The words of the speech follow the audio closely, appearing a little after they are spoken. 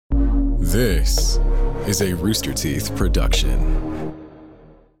This is a Rooster Teeth production.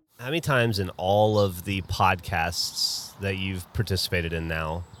 How many times in all of the podcasts that you've participated in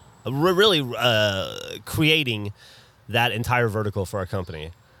now, really creating that entire vertical for our company,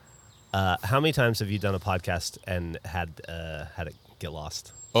 how many times have you done a podcast and had it get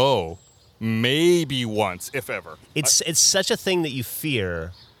lost? Oh, maybe once, if ever. It's such a thing that you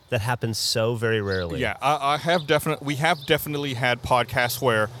fear that happens so very rarely. Yeah, we have definitely had podcasts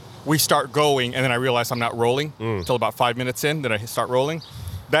where we start going and then I realize I'm not rolling until about 5 minutes in, then I start rolling.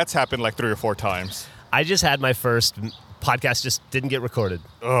 That's happened like 3 or 4 times. I just had my first podcast just didn't get recorded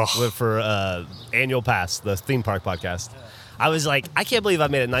for Annual Pass, the theme park podcast. I was like, I can't believe I've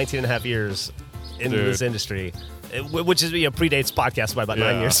made it 19 and a half years into this industry, which is predates podcast by about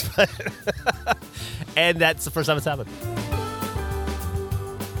 9 years. And that's the first time it's happened.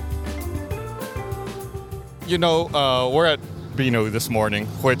 You know, we're at Beano this morning,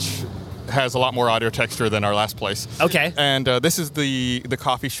 which has a lot more audio texture than our last place. Okay. And this is the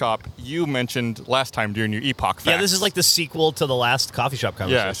coffee shop you mentioned last time during your Epoch Facts. Yeah, this is like the sequel to the last coffee shop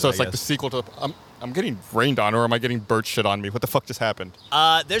conversation. Yeah, so it's like the sequel to... I'm getting rained on, or am I getting bird shit on me? What the fuck just happened?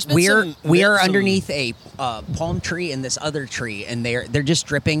 There's been we are underneath a palm tree and this other tree, and they're just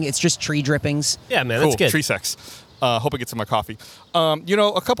dripping. It's just tree drippings. Yeah, man, Cool. that's good. Tree sex. Hope it gets in my coffee. You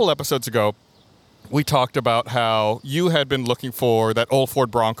know, a couple episodes ago, we talked about how you had been looking for that old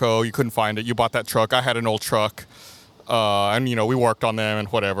Ford Bronco. You couldn't find it. You bought that truck. I had an old truck. And, you know, we worked on them and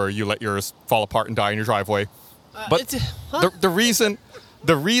whatever. You let yours fall apart and die in your driveway. But the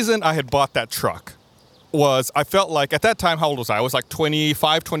reason I had bought that truck was I felt like at that time, how old was I? I was like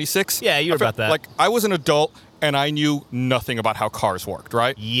 25, 26. Yeah, you were about that. Like I was an adult and I knew nothing about how cars worked,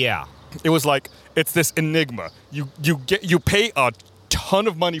 right? Yeah. It was like, it's this enigma. You pay a ton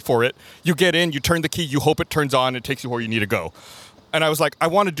of money for it. You get in, you turn the key, you hope it turns on, it takes you where you need to go. And I was like, I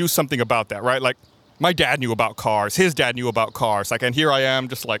want to do something about that, right? Like my dad knew about cars, his dad knew about cars. Like, and here I am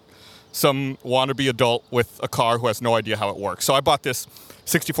just like some wannabe adult with a car who has no idea how it works. So I bought this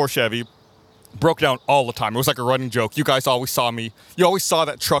 64 Chevy, broke down all the time. It was like a running joke. You guys always saw me. You always saw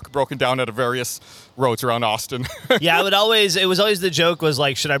that truck broken down at various roads around Austin. Yeah, it was always the joke was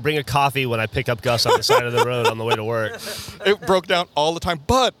like, should I bring a coffee when I pick up Gus on the side of the road on the way to work? It broke down all the time,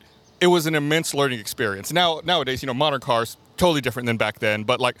 but it was an immense learning experience. Nowadays, you know, modern cars, totally different than back then,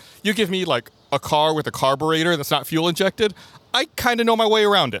 but like you give me like a car with a carburetor that's not fuel injected, I kind of know my way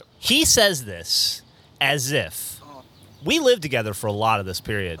around it. He says this as if we lived together for a lot of this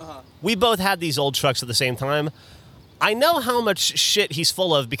period. We both had these old trucks at the same time. I know how much shit he's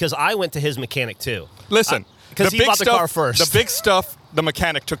full of because I went to his mechanic too. Listen, because he bought the car first. The big stuff, the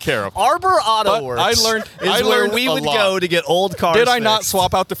mechanic took care of. Arbor Auto Works I learned we a would lot. go to get old cars Did I fixed. not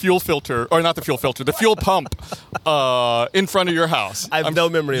swap out the fuel filter, or not the fuel filter, the fuel pump in front of your house? I have no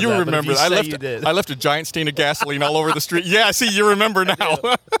memory of that. You remember but if that. you did. I left a giant stain of gasoline all over the street. Yeah, see, you remember now.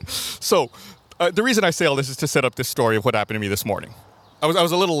 So the reason I say all this is to set up this story of what happened to me this morning. I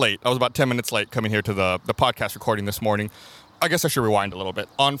was a little late. I was about 10 minutes late coming here to the podcast recording this morning. I guess I should rewind a little bit.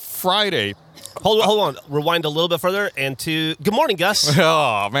 On Friday... Hold on. Rewind a little bit further and to... Good morning, Gus.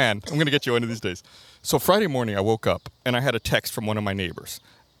 Oh, man. I'm going to get you one of these days. So Friday morning, I woke up, and I had a text from one of my neighbors.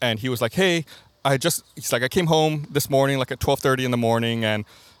 And he was like, hey, I came home this morning, like at 12:30 in the morning, and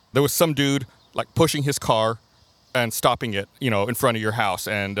there was some dude, like, pushing his car and stopping it, you know, in front of your house.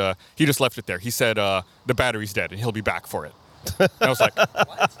 And he just left it there. He said, the battery's dead, and he'll be back for it. And I was like,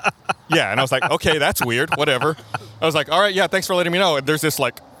 what? Yeah, and I was like, okay, that's weird, whatever. I was like, all right, yeah, thanks for letting me know. And there's this,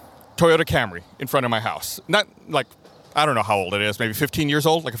 like, Toyota Camry in front of my house. Not, like, I don't know how old it is, maybe 15 years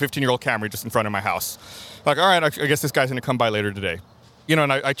old, like a 15-year-old Camry just in front of my house. Like, all right, I guess this guy's going to come by later today. You know,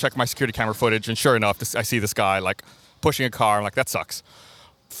 and I check my security camera footage, and sure enough, I see this guy, like, pushing a car. I'm like, that sucks.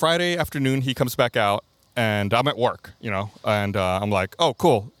 Friday afternoon, he comes back out, and I'm at work, you know, and I'm like, oh,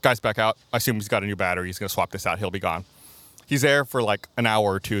 cool, guy's back out. I assume he's got a new battery. He's going to swap this out. He'll be gone. He's there for like an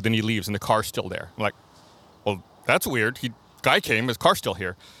hour or two, then he leaves and the car's still there. I'm like, well, that's weird. Guy came, his car's still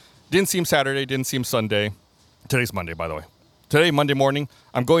here. Didn't see him Saturday, didn't see him Sunday. Today's Monday, by the way. Today, Monday morning,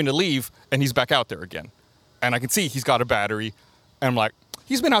 I'm going to leave and he's back out there again. And I can see he's got a battery. And I'm like,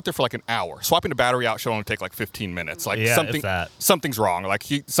 he's been out there for like an hour. Swapping a battery out should only take like 15 minutes. Like something's wrong. Like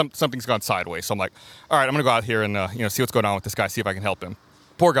something's gone sideways. So I'm like, all right, I'm gonna go out here and see what's going on with this guy, see if I can help him.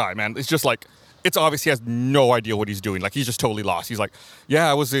 Poor guy, man. It's just like, it's obvious he has no idea what he's doing. Like, he's just totally lost. He's like,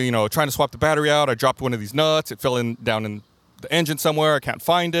 yeah, I was, trying to swap the battery out. I dropped one of these nuts. It fell down in the engine somewhere. I can't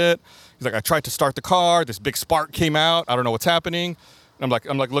find it. He's like, I tried to start the car. This big spark came out. I don't know what's happening. And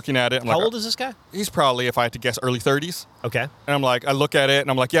I'm like looking at it. How old is this guy? He's probably, if I had to guess, early 30s. Okay. And I'm like, I look at it and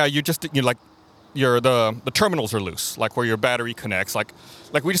I'm like, yeah, you the terminals are loose, like where your battery connects. Like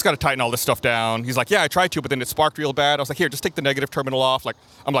we just got to tighten all this stuff down. He's like, yeah, I tried to, but then it sparked real bad. I was like, here, just take the negative terminal off. Like,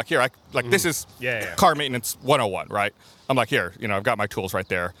 I'm like, here, this is car maintenance 101, right? I'm like, here, I've got my tools right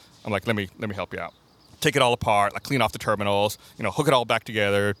there. I'm like, let me help you out. Take it all apart, like clean off the terminals, hook it all back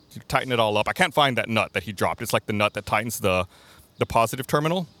together, tighten it all up. I can't find that nut that he dropped. It's like the nut that tightens the positive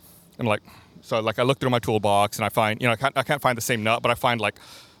terminal. I'm like, so like I look through my toolbox and I find, I can't find the same nut, but I find like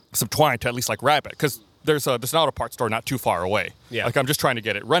some twine to at least like wrap it, because there's an auto parts store not too far away. Yeah. Like I'm just trying to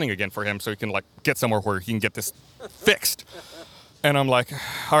get it running again for him so he can like get somewhere where he can get this fixed. And I'm like,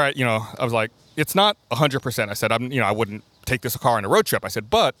 all right, I was like, it's not 100%. I said, I wouldn't take this car on a road trip. I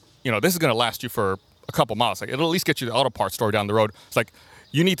said, but this is going to last you for a couple miles. Like it'll at least get you to the auto parts store down the road. It's like,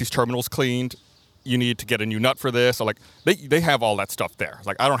 you need these terminals cleaned. You need to get a new nut for this. So like they have all that stuff there.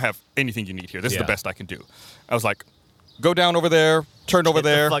 Like I don't have anything you need here. This is the best I can do. I was like, go down over there, turn over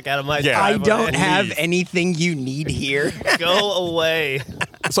there. Get the fuck out of my I driveway. don't have anything you need here. Go away.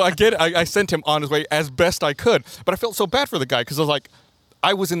 So I sent him on his way as best I could. But I felt so bad for the guy because I was like,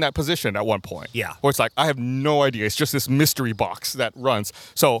 I was in that position at one point. Yeah. Where it's like, I have no idea. It's just this mystery box that runs.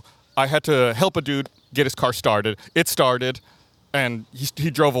 So I had to help a dude get his car started. It started, and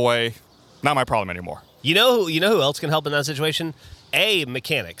he drove away. Not my problem anymore. You know who else can help in that situation? A,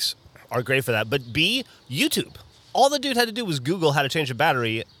 mechanics are great for that. But B, YouTube. All the dude had to do was Google how to change a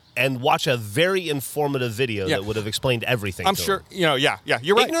battery and watch a very informative video that would have explained everything. I'm to sure, him.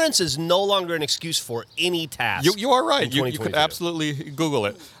 you're right. Ignorance is no longer an excuse for any task. You are right. in You could absolutely Google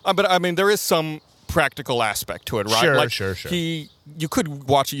it. But I mean, there is some practical aspect to it, right? Sure. You could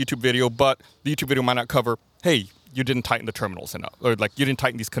watch a YouTube video, but the YouTube video might not cover, hey, you didn't tighten the terminals enough, or like you didn't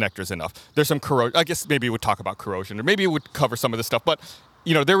tighten these connectors enough. There's some corrosion. I guess maybe it would talk about corrosion, or maybe it would cover some of this stuff. But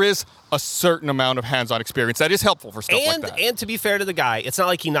there is a certain amount of hands-on experience that is helpful for stuff like that. And to be fair to the guy, it's not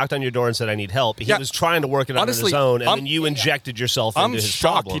like he knocked on your door and said, I need help. He was trying to work it out on his own, and then you injected yourself into his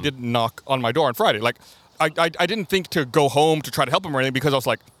problem. I'm shocked he didn't knock on my door on Friday. Like, I didn't think to go home to try to help him or anything, because I was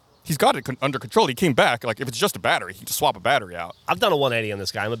like, he's got it under control. He came back. Like, if it's just a battery, he can just swap a battery out. I've done a 180 on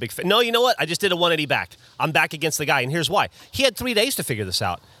this guy. I'm a big fan. No, you know what? I just did a 180 back. I'm back against the guy, and here's why. He had 3 days to figure this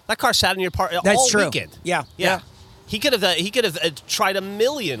out. That car sat in your part all true. weekend. Yeah. He could have tried a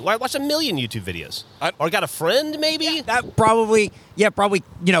million. Watched a million YouTube videos, or got a friend maybe. Yeah, that probably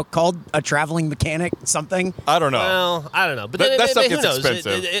called a traveling mechanic something. I don't know. Well, I don't know, but that stuff who gets knows?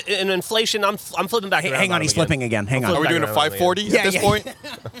 expensive. In inflation, I'm flipping back around. Hang on, he's flipping again. Hang on. Are we doing a 540 at this point?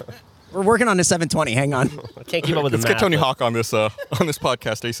 We're working on a 720. Hang on. I can't keep up with the Let's math. get Tony Hawk on this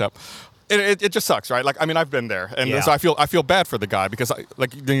podcast ASAP. It just sucks, right? Like, I mean, I've been there, and so I feel bad for the guy, because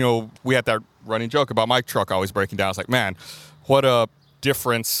we had that running joke about my truck always breaking down. It's like, man, what a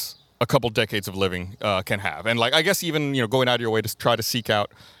difference a couple decades of living can have. And like, I guess even going out of your way to try to seek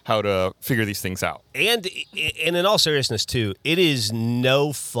out how to figure these things out. And in all seriousness too, it is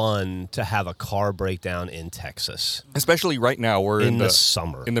no fun to have a car breakdown in Texas, especially right now. We're in the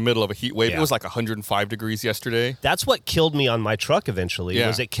summer, in the middle of a heat wave. Yeah. It was like 105 degrees yesterday. That's what killed me on my truck eventually.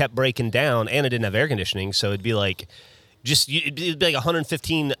 Was it kept breaking down, and it didn't have air conditioning, so it'd be like it'd be like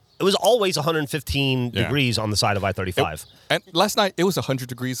 115. It was always 115 degrees on the side of I-35. And last night, it was 100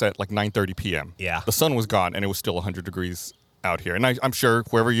 degrees at like 9:30 p.m. Yeah. The sun was gone, and it was still 100 degrees out here. And I'm sure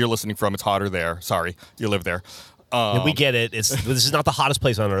wherever you're listening from, it's hotter there. Sorry, you live there. And we get it. This is not the hottest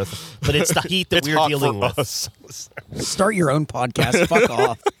place on earth, but it's the heat that we're dealing with. Start your own podcast. Fuck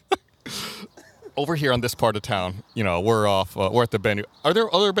off. Over here on this part of town, we're off. We're at the Bennu. Are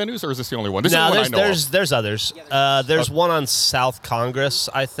there other Bennus, or is this the only one? This is the one I know of. There's others. There's one on South Congress,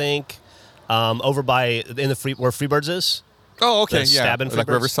 I think, over by where Freebirds is. Oh, okay, like Freebirds.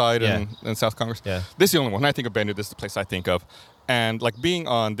 Riverside and South Congress. Yeah, this is the only one. When I think of Bennu, this is the place I think of. And like being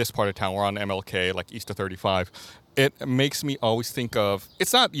on this part of town, we're on MLK, like east of 35. It makes me always think of.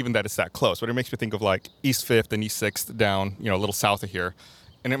 It's not even that it's that close, but it makes me think of like East 5th and East 6th down, a little south of here.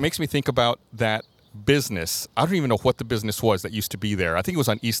 And it makes me think about that business. I don't even know what the business was that used to be there. I think it was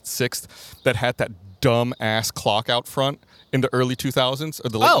on East 6th that had that dumb ass clock out front in the early 2000s or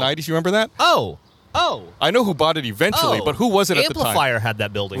the late 90s. You remember that? Oh. I know who bought it eventually, but who was it at the time? Amplifier had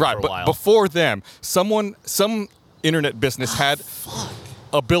that building for a while. But before them, some internet business had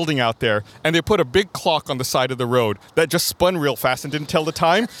a building out there, and they put a big clock on the side of the road that just spun real fast and didn't tell the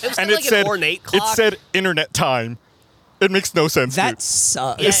time. And it said, an ornate clock. It said internet time. It makes no sense. That dude.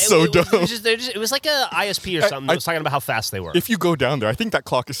 sucks. It's so dumb. It was like a ISP or something that was talking about how fast they were. If you go down there, I think that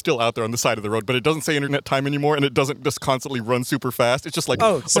clock is still out there on the side of the road, but it doesn't say internet time anymore, and it doesn't just constantly run super fast. It's just like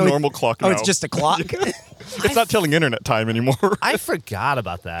a normal clock now. Oh, it's just a clock? It's not telling internet time anymore. I forgot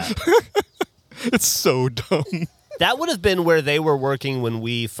about that. It's so dumb. That would have been where they were working when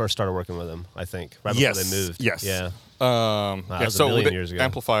we first started working with them, I think, right before they moved. Yes. Yeah. Wow, that was a million years ago.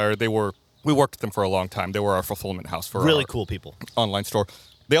 Amplifier, we worked with them for a long time. They were our fulfillment house for Really our cool people. online store.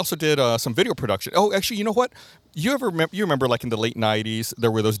 They also did some video production. Oh, actually, you know what? You remember like in the late 90s, there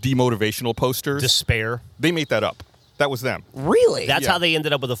were those demotivational posters? Despair. They made that up. That was them. Really? That's Yeah. how they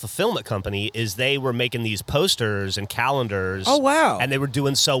ended up with a fulfillment company. Is they were making these posters and calendars. Oh, wow. And they were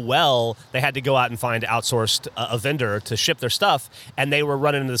doing so well, they had to go out and find outsourced a vendor to ship their stuff. And they were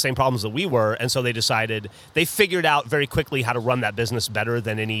running into the same problems that we were. And so they figured out very quickly how to run that business better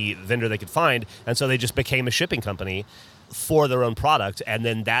than any vendor they could find. And so they just became a shipping company for their own product. And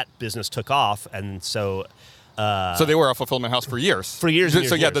then that business took off. And so So they were our fulfillment house for years. For years and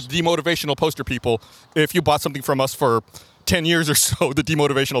So years yeah, and years. the demotivational poster people, if you bought something from us for 10 years or so, the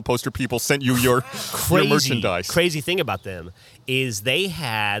demotivational poster people sent you your merchandise. Crazy thing about them is they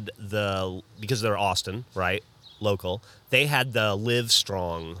had because they're Austin, right? Local. They had the Live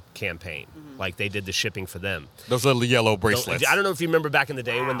Strong campaign. Like they did the shipping for them. Those little yellow bracelets. I don't know if you remember back in the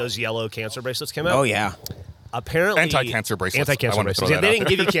day when those yellow cancer bracelets came out. Oh, yeah. Apparently, Anti-cancer bracelets. I Anti-cancer wanna throw bracelets. Yeah, that they out didn't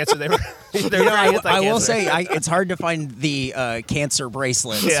give you cancer. They were. They You were know, I anti-cancer. will say it's hard to find the cancer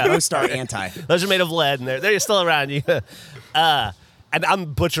bracelets. Yeah. Most are anti. Those are made of lead, and they're still around. And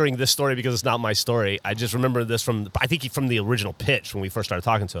I'm butchering this story because it's not my story. I just remember this from the original pitch when we first started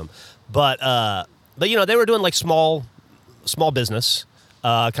talking to him. But you know, they were doing like small business,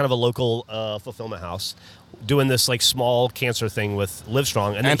 kind of a local fulfillment house, doing this like small cancer thing with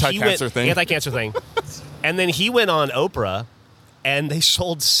Livestrong, and then Anti-cancer thing. And then he went on Oprah, and they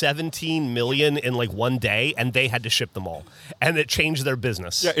sold 17 million in like one day, and they had to ship them all, and it changed their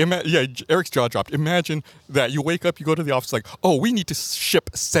business. Yeah, Eric's jaw dropped. Imagine that you wake up, you go to the office, like, oh, we need to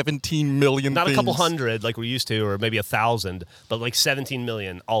ship 17 million. Not things. a couple hundred like we used to, or maybe 1,000, but like 17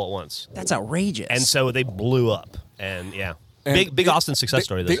 million all at once. That's outrageous. And so they blew up, and yeah, And big Austin success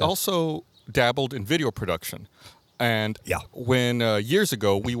story. They also dabbled in video production, and when years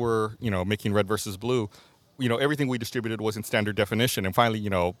ago we were, making Red versus Blue. Everything we distributed was in standard definition. And finally,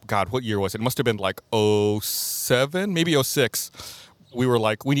 God, what year was it? It must have been like 07, maybe 06. We were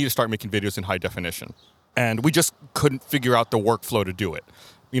like, we need to start making videos in high definition. And we just couldn't figure out the workflow to do it.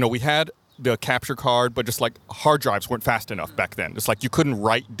 We had the capture card, but just like hard drives weren't fast enough back then. It's like you couldn't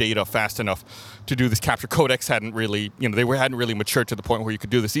write data fast enough to do this capture. Codecs hadn't really, hadn't really matured to the point where you could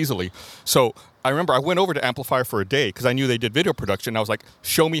do this easily. So I remember I went over to Amplifier for a day because I knew they did video production. I was like,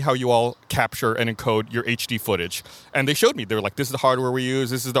 show me how you all capture and encode your HD footage. And they showed me. They were like, this is the hardware we use.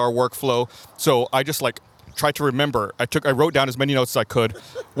 This is our workflow. So I just tried to remember. I wrote down as many notes as I could,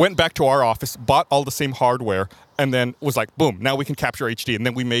 went back to our office, bought all the same hardware, and then was like, boom, now we can capture HD. And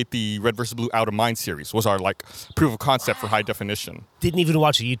then we made the Red vs. Blue Out of Mind series, was our proof of concept for high definition. Didn't even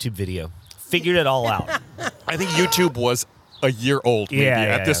watch a YouTube video. Figured it all out. I think YouTube was a year old maybe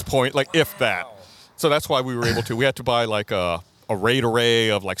at this point, if that. So that's why we were able to. We had to buy a RAID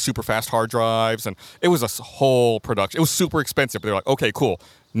array of super fast hard drives, and it was a whole production. It was super expensive, but they're like, okay, cool.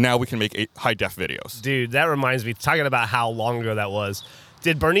 Now we can make high def videos. Dude, that reminds me, talking about how long ago that was.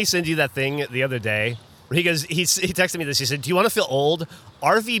 Did Bernie send you that thing the other day? He goes, he texted me this. He said, do you want to feel old?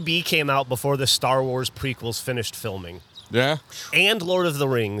 RVB came out before the Star Wars prequels finished filming. Yeah. And Lord of the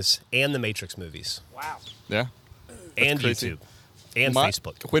Rings and the Matrix movies. wow. Yeah. And crazy. YouTube. And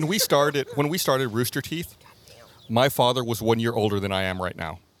Facebook. When we started Rooster Teeth, my father was 1 year older than I am right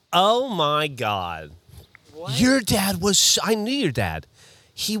now. Oh my God. What? Your dad was, I knew your dad.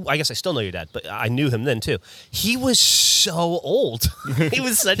 I guess I still know your dad, but I knew him then too. He was so old. He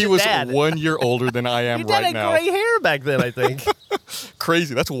was such He a was dad. 1 year older than I am Your dad right had now. gray hair back then, I think.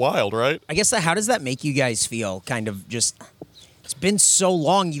 Crazy. That's wild, right? I guess how does that make you guys feel? Kind of just, it's been so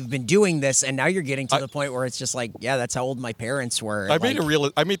long you've been doing this, and now you're getting to the point where it's just like, yeah, that's how old my parents were. I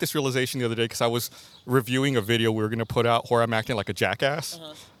made this realization the other day because I was reviewing a video we were going to put out where I'm acting like a jackass,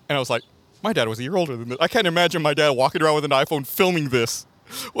 and I was like, my dad was a year older than this. I can't imagine my dad walking around with an iPhone filming this.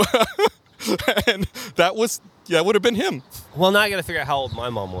 And that would have been him. Well, now I got to figure out how old my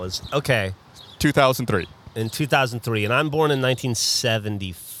mom was. Okay. 2003. In 2003, and I'm born in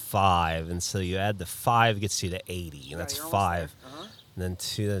 1975, and so you add the 5 gets you to 80, and that's 5. And then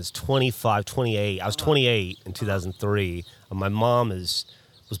that's 25, 28. I was 28 in 2003. And my mom was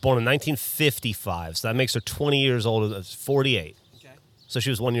born in 1955, so that makes her 20 years older. That's 48. So she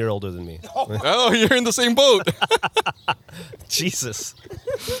was 1 year older than me. Oh, you're in the same boat. Jesus.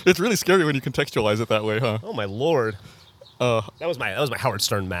 It's really scary when you contextualize it that way, huh? Oh my Lord. That was my Howard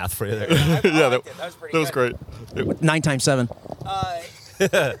Stern math for you there. Yeah, that was great. 9 times 7.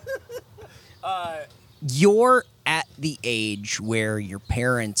 You're at the age where your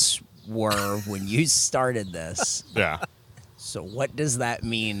parents were when you started this. Yeah. So what does that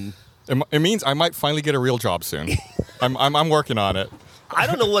mean? It means I might finally get a real job soon. I'm working on it. I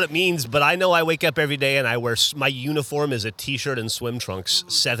don't know what it means, but I know I wake up every day and I wear my uniform is a T-shirt and swim trunks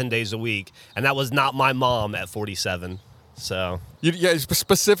 7 days a week, and that was not my mom at 47. So Yeah,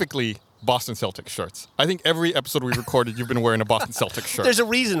 specifically Boston Celtics shirts. I think every episode we recorded, you've been wearing a Boston Celtics shirt. there's a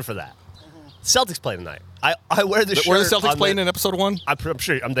reason for that. Celtics play tonight. I wear the shirt. Were the Celtics playing in episode 1? I'm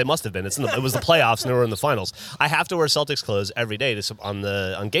sure they must have been. It was the playoffs and they were in the finals. I have to wear Celtics clothes every day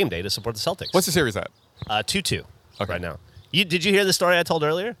on game day to support the Celtics. What's the series at? 2-2 Okay. right now. Did you hear the story I told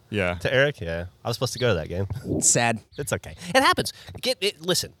earlier? Yeah. To Eric? Yeah. I was supposed to go to that game. Sad. It's okay. It happens.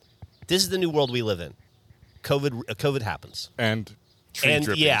 Listen, this is the new world we live in. COVID happens. And tree And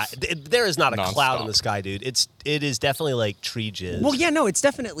drippings. yeah, there is not a cloud in Nonstop. the sky, dude. It is definitely like tree jizz. Well, yeah, no, it's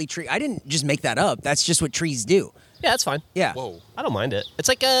definitely tree. I didn't just make that up. That's just what trees do. Yeah, that's fine. Yeah. Whoa. I don't mind it. It's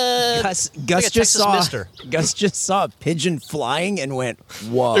like a Gus like a just Texas saw mister. Gus just saw a pigeon flying and went,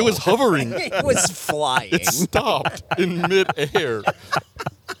 "Whoa!" It was hovering. it was flying. It stopped in midair.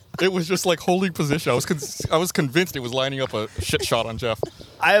 It was just like holding position. I was convinced it was lining up a shit shot on Jeff.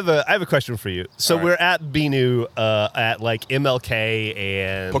 I have a question for you. So All right. we're at Binu at like MLK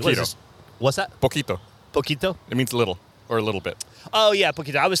and what is Poquito. this? What's that? Poquito. Poquito? It means little or a little bit. Oh yeah,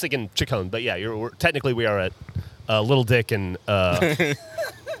 Poquito. I was thinking Chacon, but yeah, technically we are at Little Dick and Little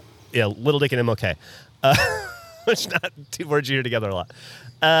Dick and MLK, which not two words you hear together a lot,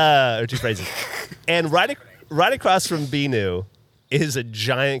 or two phrases. And right across from Binu is a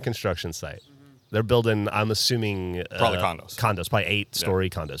giant construction site. They're building, I'm assuming, Probably condos. Condos, probably 8-story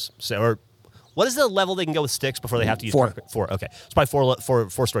condos. So, or what is the level they can go with sticks before they have to use 4. concrete? 4. Okay, it's probably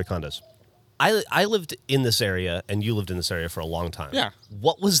four-story condos. I lived in this area, and you lived in this area for a long time. Yeah.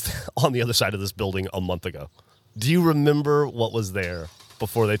 What was on the other side of this building a month ago? Do you remember what was there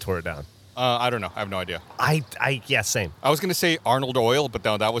before they tore it down? I don't know. I have no idea. Yeah, same. I was going to say Arnold Oil, but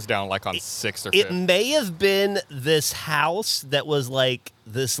no, that was down like on 6th or 5th. It may have been this house that was like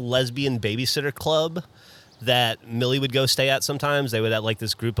this lesbian babysitter club that Millie would go stay at sometimes. They would have like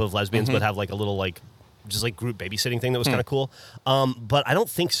this group of lesbians would have like a little like just like group babysitting thing that was kind of cool. But I don't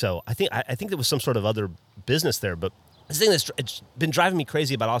think so. I think there was some sort of other business there. But the thing that's it's been driving me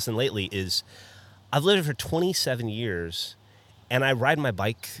crazy about Austin lately is I've lived here for 27 years. And I ride my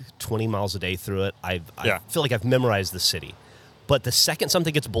bike 20 miles a day through it. I feel like I've memorized the city. But the second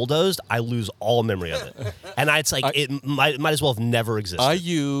something gets bulldozed, I lose all memory of it. And it's like it might as well have never existed. I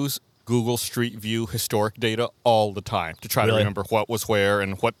use Google Street View historic data all the time to try to remember what was where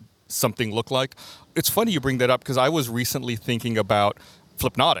and what something looked like. It's funny you bring that up because I was recently thinking about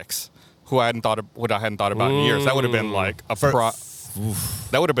Flipnotics, who I hadn't thought about in years. That would have been like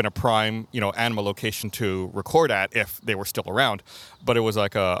that would have been a prime, animal location to record at if they were still around. But it was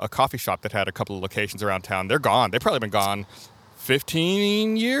like a coffee shop that had a couple of locations around town. They're gone. They've probably been gone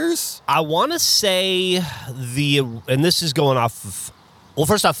 15 years. I want to say and this is going off of, well,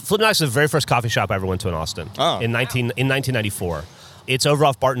 first off, Flipnotics is the very first coffee shop I ever went to in Austin in 1994. It's over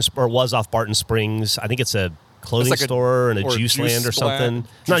off was off Barton Springs. I think it's a clothing like store and a or juice land or something.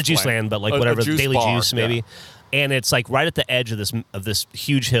 Not a juice land, but like whatever, juice Daily bar, Juice maybe. yeah. And it's like right at the edge of this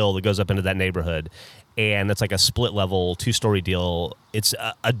huge hill that goes up into that neighborhood. And it's like a split level, 2-story deal. It's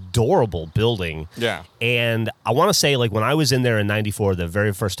an adorable building. Yeah. And I want to say, like, when I was in there in 94, the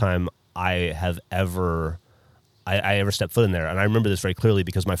very first time I ever stepped foot in there, and I remember this very clearly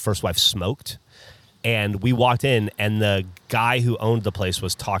because my first wife smoked. And we walked in, and the guy who owned the place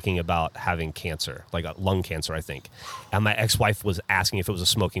was talking about having cancer, like lung cancer, I think. And my ex-wife was asking if it was a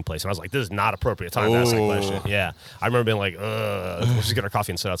smoking place. And I was like, this is not appropriate time to ask that question. Yeah. I remember being like, we'll just get our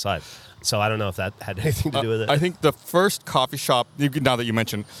coffee and sit outside. So I don't know if that had anything to do with it. I think the first coffee shop, now that you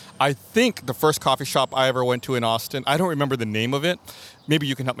mentioned, I think the first coffee shop I ever went to in Austin, I don't remember the name of it. Maybe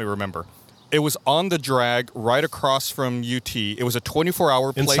you can help me remember. It was on the drag right across from UT. It was a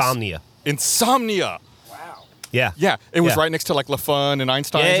 24-hour place. Insomnia. Wow. Yeah. Yeah, it was right next to like La Fun and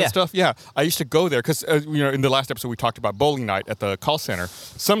Einstein's Yeah. and stuff. Yeah, I used to go there because in the last episode we talked about bowling night at the call center.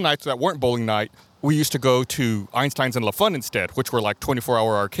 Some nights that weren't bowling night, we used to go to Einstein's and La Fun instead, which were like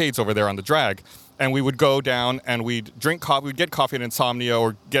 24-hour arcades over there on the drag. And we would go down and we'd drink coffee, we'd get coffee at Insomnia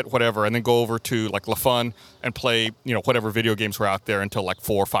or get whatever, and then go over to like La Fun and play, whatever video games were out there until like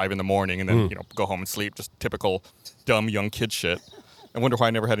 4 or 5 in the morning, and then go home and sleep. Just typical dumb young kid shit. I wonder why I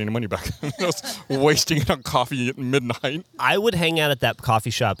never had any money back then. I was wasting it on coffee at midnight. I would hang out at that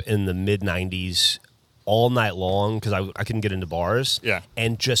coffee shop in the mid-'90s all night long because I couldn't get into bars. Yeah.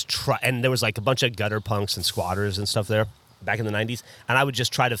 And just try. And there was like a bunch of gutter punks and squatters and stuff there back in the 90s. And I would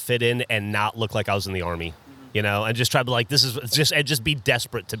just try to fit in and not look like I was in the army. you know, and just try to like, just be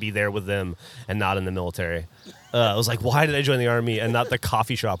desperate to be there with them and not in the military. I was like, why did I join the Army and not the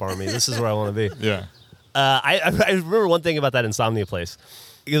coffee shop Army? This is where I want to be. Yeah. I remember one thing about that insomnia place.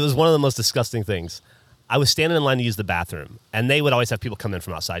 It was one of the most disgusting things. I was standing in line to use the bathroom, and they would always have people come in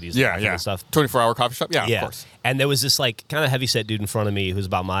from outside to use the bathroom and stuff. 24-hour coffee shop? Yeah, of course. And there was this like kind of heavy-set dude in front of me who was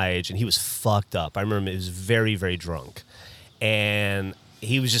about my age, and he was fucked up. I remember he was very, very drunk. And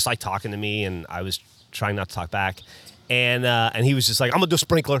he was just like talking to me, and I was trying not to talk back. And he was just like, I'm going to do a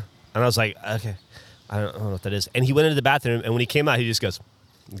sprinkler. And I was like, okay, I don't know what that is. And he went into the bathroom, and when he came out, he just goes,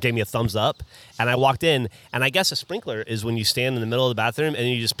 gave me a thumbs up, and I walked in, and I guess a sprinkler is when you stand in the middle of the bathroom and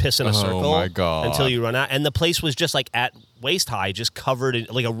you just piss in a circle until you run out. And the place was just like at waist high, just covered in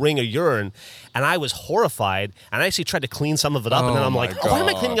like a ring of urine, and I was horrified. And I actually tried to clean some of it up, and then I'm like, why am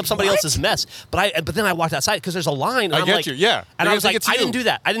I cleaning up somebody else's mess? But then I walked outside because there's a line. And I get you, yeah. And I was like, I didn't do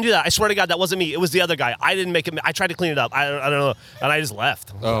that. I swear to God, that wasn't me. It was the other guy. I didn't make it. I tried to clean it up. I don't know, and I just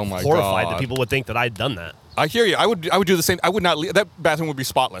left. Oh my God! Horrified that people would think that I'd done that. I hear you. I would do the same. I would not leave. That bathroom would be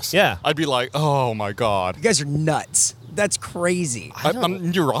spotless. Yeah. I'd be like, oh my God. You guys are nuts. That's crazy.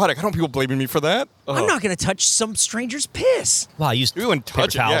 I'm neurotic. I don't want people blaming me for that. I'm not going to touch some stranger's piss. Well, I used You wouldn't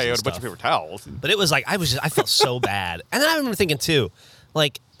touch it. Yeah, you had a bunch of paper paper towels. But it was like, I felt so bad. And then I remember thinking too,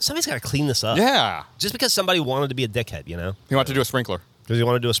 like, somebody's got to clean this up. Yeah. Just because somebody wanted to be a dickhead, you know? You want to do a sprinkler. Because you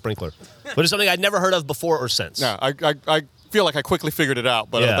want to do a sprinkler. Which is something I'd never heard of before or since. Yeah, I feel like I quickly figured it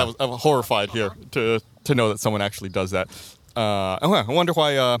out, but I'm horrified here to know that someone actually does that. I wonder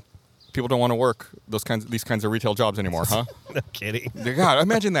why people don't want to work these kinds of retail jobs anymore, huh? No kidding. God,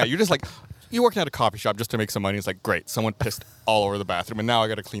 imagine that. You're just like, you're working at a coffee shop just to make some money. It's like, great, someone pissed all over the bathroom, and now I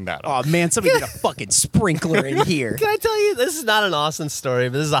got to clean that up. Oh, man, somebody get a fucking sprinkler in here. Can I tell you, this is not an Austin story,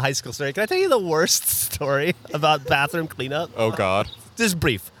 but this is a high school story. Can I tell you the worst story about bathroom cleanup? Oh, God. Just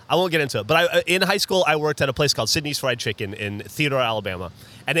brief. I won't get into it. But in high school, I worked at a place called Sydney's Fried Chicken in Theodore, Alabama.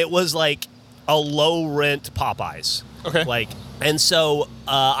 And it was like a low-rent Popeyes. Okay. And so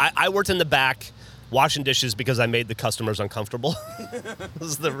I worked in the back washing dishes because I made the customers uncomfortable. This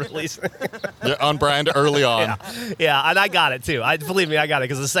is the release. Yeah, on brand early on. Yeah, and I got it too. Believe me, I got it.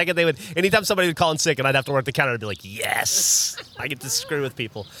 Because the second anytime somebody would call in sick and I'd have to work the counter, I'd be like, yes, I get to screw with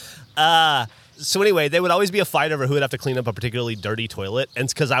people. So anyway, there would always be a fight over who would have to clean up a particularly dirty toilet. And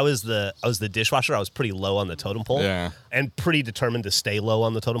it's because I was the dishwasher. I was pretty low on the totem pole. Yeah. And pretty determined to stay low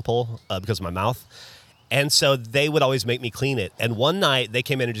on the totem pole because of my mouth. And so they would always make me clean it. And one night they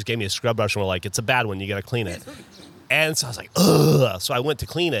came in and just gave me a scrub brush and were like, it's a bad one. You got to clean it. And so I was like, ugh. So I went to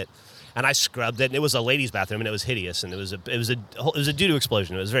clean it and I scrubbed it. And it was a ladies' bathroom and it was hideous. And it was a doo-doo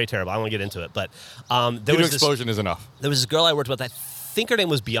explosion. It was very terrible. I don't want to get into it. But Doo-doo explosion is enough. There was this girl I worked with. I think her name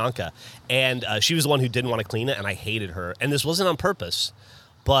was Bianca. And she was the one who didn't want to clean it. And I hated her. And this wasn't on purpose.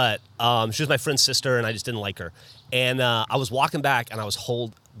 But she was my friend's sister, and I just didn't like her. And I was walking back, and I was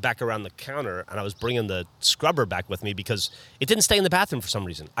holed back around the counter, and I was bringing the scrubber back with me because it didn't stay in the bathroom for some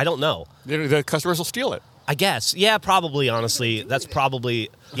reason. I don't know. The customers will steal it. I guess. Yeah, probably, honestly. That's probably,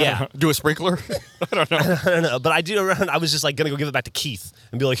 yeah. Do a sprinkler? I don't know. I don't know. But I was just like going to go give it back to Keith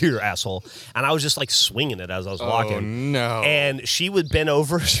and be like, here, asshole. And I was just like swinging it as I was walking. Oh, no. And she would bend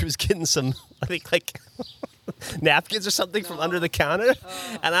over. She was getting some, I think, like napkins or something from under the counter.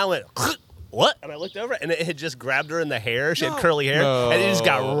 And I went, what? And I looked over, and it had just grabbed her in the hair. She had curly hair, and it just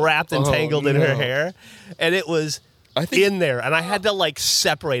got wrapped and tangled in her hair. And it was in there, and I had to, like,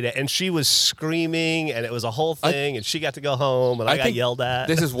 separate it. And she was screaming, and it was a whole thing, and she got to go home, and I got yelled at.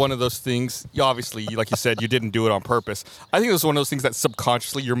 This is one of those things, obviously, like you said, you didn't do it on purpose. I think it was one of those things that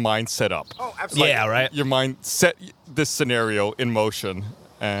subconsciously your mind set up. Oh, absolutely. Yeah, right? Your mind set this scenario in motion.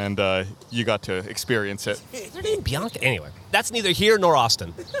 And you got to experience it. Is her name Bianca? Anyway, that's neither here nor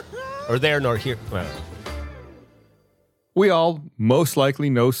Austin. Or there nor here. Well, we all most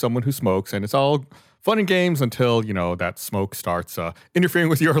likely know someone who smokes, and it's all fun and games until, that smoke starts interfering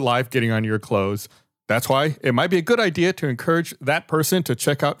with your life, getting on your clothes. That's why it might be a good idea to encourage that person to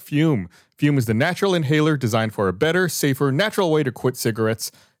check out Fume. Fume is the natural inhaler designed for a better, safer, natural way to quit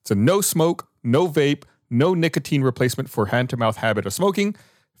cigarettes. It's a no smoke, no vape, no nicotine replacement for hand-to-mouth habit of smoking.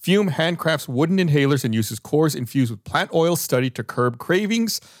 Fume handcrafts wooden inhalers and uses cores infused with plant oil studied to curb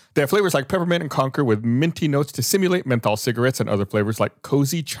cravings. They have flavors like peppermint and conker with minty notes to simulate menthol cigarettes, and other flavors like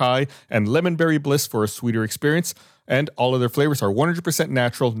cozy chai and lemon berry bliss for a sweeter experience. And all of their flavors are 100%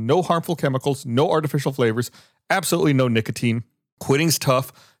 natural, no harmful chemicals, no artificial flavors, absolutely no nicotine. Quitting's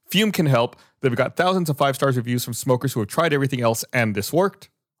tough. Fume can help. They've got thousands of 5-star reviews from smokers who have tried everything else, and this worked.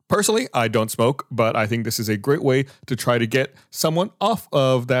 Personally, I don't smoke, but I think this is a great way to try to get someone off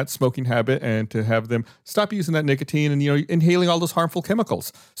of that smoking habit and to have them stop using that nicotine and, inhaling all those harmful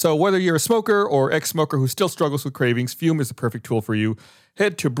chemicals. So whether you're a smoker or ex-smoker who still struggles with cravings, Fume is the perfect tool for you.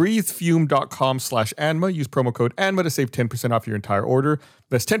 Head to breathefume.com/ANMA. Use promo code ANMA to save 10% off your entire order.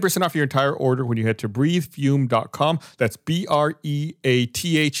 That's 10% off your entire order when you head to breathefume.com. That's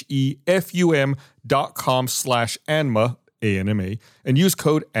breathefum.com/ANMA. ANMA, and use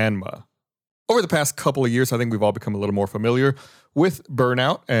code ANMA. Over the past couple of years, I think we've all become a little more familiar with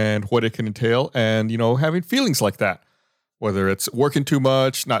burnout and what it can entail and, having feelings like that. Whether it's working too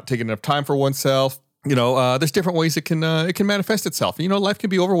much, not taking enough time for oneself, there's different ways it can manifest itself. Life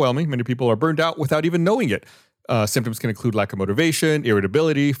can be overwhelming. Many people are burned out without even knowing it. Symptoms can include lack of motivation,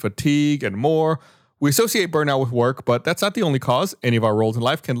 irritability, fatigue, and more. We associate burnout with work, but that's not the only cause. Any of our roles in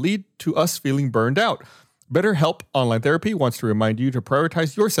life can lead to us feeling burned out. BetterHelp Online Therapy wants to remind you to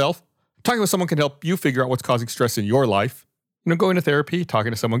prioritize yourself. Talking with someone can help you figure out what's causing stress in your life. Going to therapy,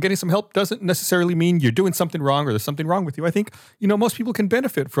 talking to someone, getting some help doesn't necessarily mean you're doing something wrong or there's something wrong with you. I think, most people can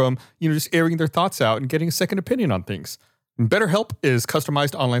benefit from, just airing their thoughts out and getting a second opinion on things. BetterHelp is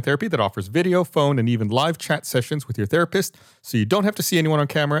customized online therapy that offers video, phone, and even live chat sessions with your therapist, so you don't have to see anyone on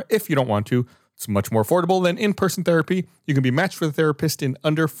camera if you don't want to. It's much more affordable than in-person therapy. You can be matched with a therapist in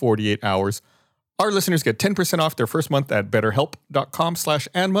under 48 hours. Our listeners get 10% off their first month at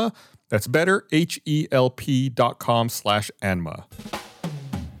betterhelp.com/ANMA. That's betterhelp.com/ANMA.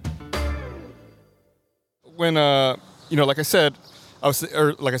 When, like I said earlier, I was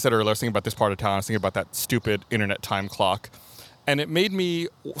thinking about this part of town. I was thinking about that stupid internet time clock. And it made me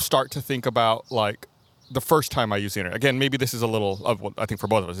start to think about, the first time I used the internet. Again, maybe this is a little of what I think for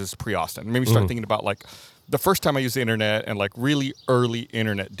both of us, this is pre-Austin. Maybe start thinking about, the first time I used the internet and, really early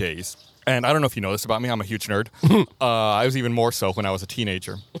internet days. And I don't know if you know this about me. I'm a huge nerd. I was even more so when I was a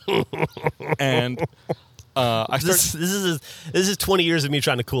teenager. And I started... This is 20 years of me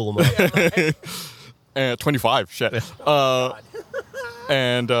trying to cool them off. 25, shit.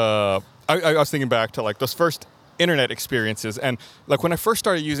 And I was thinking back to, those first internet experiences. And, when I first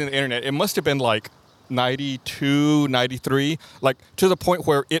started using the internet, it must have been, 92, 93, to the point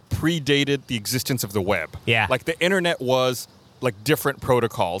where it predated the existence of the web. Yeah. The internet was... different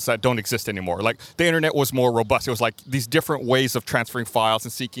protocols that don't exist anymore. The internet was more robust. It was these different ways of transferring files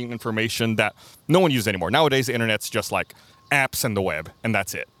and seeking information that no one uses anymore. Nowadays, the internet's just apps and the web, and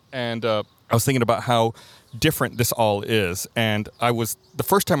that's it. And I was thinking about how different this all is. And the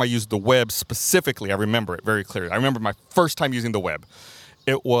first time I used the web specifically, I remember it very clearly. I remember my first time using the web.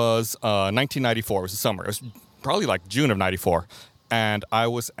 It was 1994. It was the summer. It was probably June of 94. And I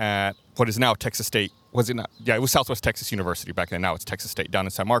was at what is now Texas State. Was it not? Yeah, it was Southwest Texas University back then. Now it's Texas State down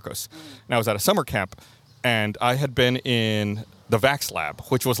in San Marcos. And I was at a summer camp, and I had been in the VAX lab,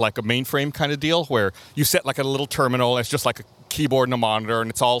 which was a mainframe kind of deal where you set a little terminal. It's just a keyboard and a monitor, and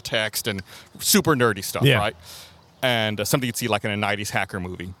it's all text and super nerdy stuff, right? And something you'd see in a 90s hacker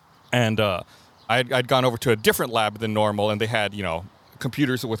movie. And I'd gone over to a different lab than normal, and they had,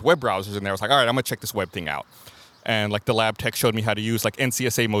 computers with web browsers in there. I was like, all right, I'm going to check this web thing out. And the lab tech showed me how to use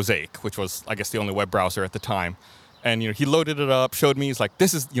NCSA Mosaic, which was, I guess, the only web browser at the time. And, he loaded it up, showed me, he's like,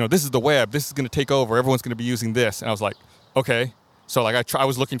 this is the web. This is going to take over. Everyone's going to be using this. And I was like, okay. So, I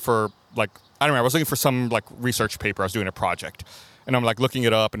was looking for, I don't remember. I was looking for some, research paper. I was doing a project. And I'm, looking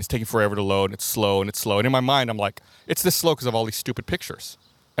it up, and it's taking forever to load, and it's slow, and it's slow. And in my mind, I'm like, it's this slow because of all these stupid pictures.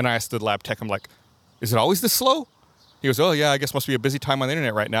 And I asked the lab tech, I'm like, is it always this slow? He goes, oh, yeah, I guess must be a busy time on the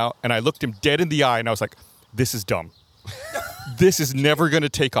internet right now. And I looked him dead in the eye, and I was like, this is dumb. This is never going to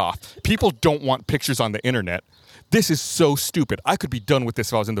take off. People don't want pictures on the internet. This is so stupid. I could be done with this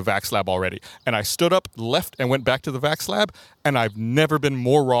if I was in the VAX lab already. And I stood up, left, and went back to the VAX lab, and I've never been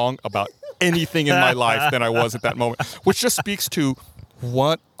more wrong about anything in my life than I was at that moment, which just speaks to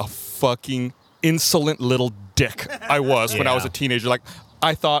what a fucking insolent little dick I was when I was a teenager.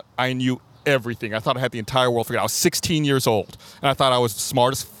 I thought I knew everything. I thought I had the entire world figured out. I was 16 years old, and I thought I was the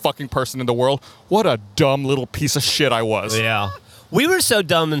smartest fucking person in the world. What a dumb little piece of shit I was. Yeah. We were so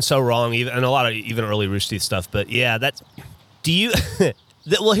dumb and so wrong, and a lot of even early Rooster Teeth stuff, but yeah, that's... Do you...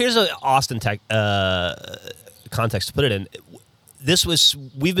 well, here's an Austin context to put it in.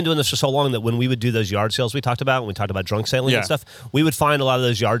 We've been doing this for so long that when we would do those yard sales we talked about, when we talked about drunk sailing and stuff, we would find a lot of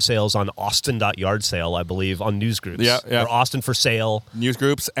those yard sales on Austin.yardsale, I believe, on news groups. Yeah. Or Austin for Sale. News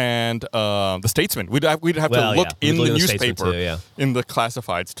groups and the Statesman. We'd have to look in the newspaper, in the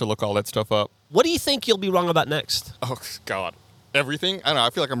classifieds to look all that stuff up. What do you think you'll be wrong about next? Oh, God. Everything? I don't know.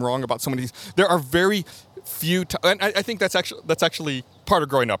 I feel like I'm wrong about some of these. There are very few... and I think that's actually part of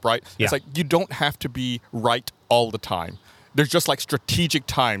growing up, right? Yeah. It's you don't have to be right all the time. there's just like strategic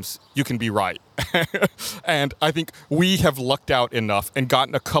times you can be right. And I think we have lucked out enough and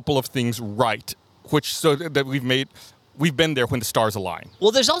gotten a couple of things right, which so that we've been there when the stars align.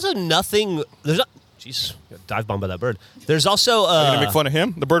 Well, there's also nothing. Jeez, dive bomb by that bird. There's also Are you gonna make fun of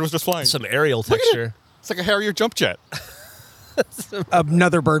him? The bird was just flying. some aerial texture. It's like a Harrier jump jet.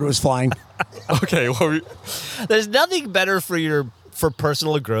 Another bird was flying. Okay, well, There's nothing better for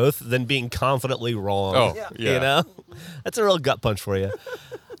personal growth than being confidently wrong. Oh, yeah. You know? That's a real gut punch for you.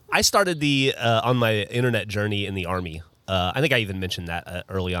 I started on my internet journey in the Army. I think I even mentioned that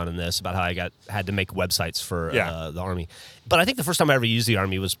early on in this about how I had to make websites for the Army. But I think the first time I ever used the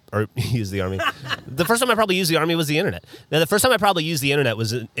Army the first time I probably used the Army was the internet. Now, the first time I probably used the internet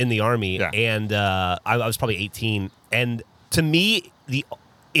was in the Army, and I was probably 18. And to me,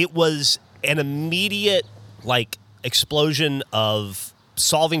 it was an immediate explosion of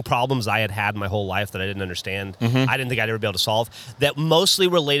solving problems I had my whole life that I didn't understand. I didn't think I'd ever be able to solve, that mostly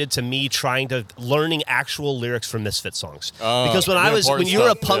related to me learning actual lyrics from Misfit songs. Because when you were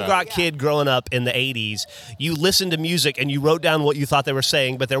a punk rock kid growing up in the 80s, you listened to music and you wrote down what you thought they were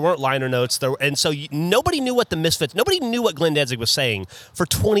saying, but there weren't liner notes. Nobody knew what nobody knew what Glenn Danzig was saying for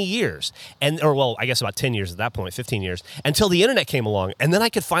 20 years. I guess about 10 years at that point, 15 years, until the internet came along. And then I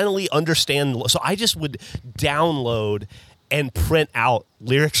could finally understand. So I just would download and print out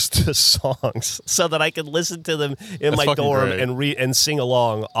lyrics to songs so that I could listen to them in my dorm and read and sing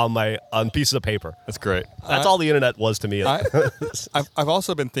along on pieces of paper. That's great. That's all the internet was to me. I've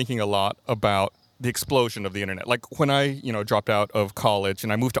also been thinking a lot about the explosion of the internet. Like when I, dropped out of college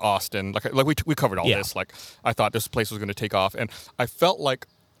and I moved to Austin, we covered all this. Like I thought this place was going to take off, and I felt like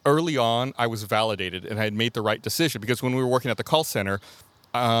early on I was validated and I had made the right decision, because when we were working at the call center,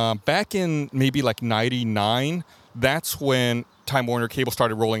 back in maybe '99. That's when Time Warner Cable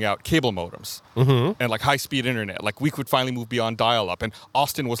started rolling out cable modems and high-speed internet. Like we could finally move beyond dial-up, and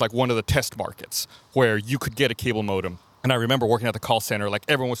Austin was one of the test markets where you could get a cable modem. And I remember working at the call center,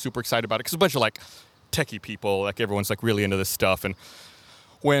 everyone was super excited about it because a bunch of techie people, everyone's really into this stuff. And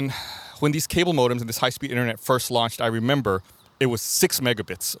when these cable modems and this high-speed internet first launched, I remember it was 6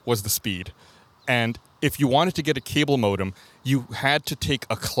 megabits was the speed. And if you wanted to get a cable modem, you had to take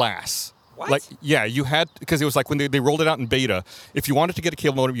a class. What? You had, because it was when they rolled it out in beta, if you wanted to get a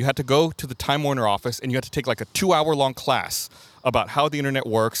cable modem, you had to go to the Time Warner office and you had to take a 2-hour-long class about how the internet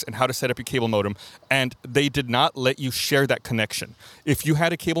works and how to set up your cable modem, and they did not let you share that connection. If you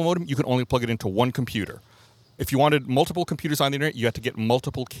had a cable modem, you could only plug it into one computer. If you wanted multiple computers on the internet, you had to get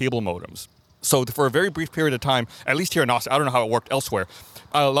multiple cable modems. So for a very brief period of time, at least here in Austin, I don't know how it worked elsewhere,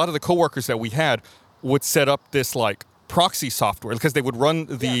 a lot of the coworkers that we had would set up this proxy software, because they would run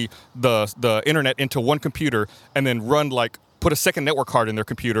the internet into one computer and then run put a second network card in their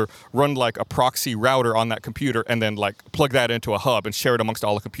computer, run a proxy router on that computer, and then plug that into a hub and share it amongst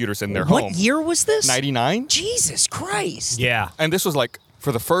all the computers in their home. What year was this? 99. Jesus Christ. Yeah. And this was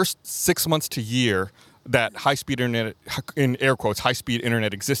for the first 6 months to year that high-speed internet, in air quotes, high-speed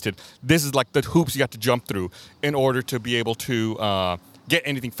internet existed. This is the hoops you have to jump through in order to be able to get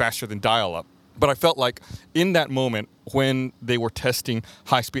anything faster than dial-up. But I felt in that moment when they were testing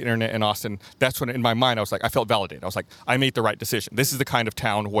high-speed internet in Austin, that's when in my mind I was I felt validated. I was I made the right decision. This is the kind of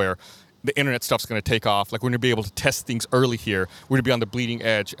town where the internet stuff's going to take off. We're going to be able to test things early here. We're going to be on the bleeding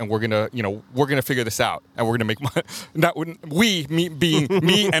edge, and we're going to figure this out, and we're going to make money. Not me being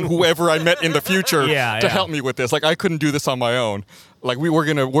me and whoever I met in the future to help me with this. I couldn't do this on my own. We're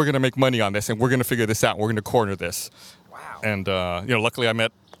going to make money on this, and we're going to figure this out. And we're going to corner this. Wow. And luckily I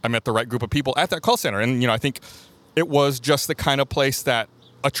met the right group of people at that call center. And, I think it was just the kind of place that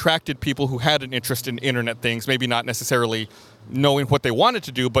attracted people who had an interest in internet things, maybe not necessarily knowing what they wanted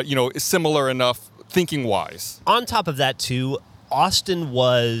to do, but, similar enough thinking-wise. On top of that, too, Austin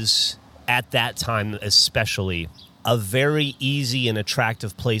was, at that time especially, a very easy and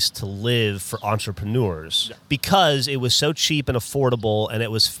attractive place to live for entrepreneurs because it was so cheap and affordable, and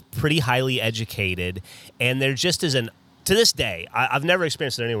it was pretty highly educated. And there just is to this day, I've never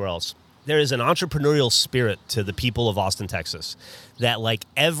experienced it anywhere else, there is an entrepreneurial spirit to the people of Austin, Texas, that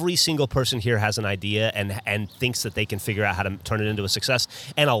every single person here has an idea and thinks that they can figure out how to turn it into a success,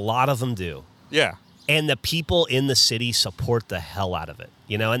 and a lot of them do. Yeah. And the people in the city support the hell out of it,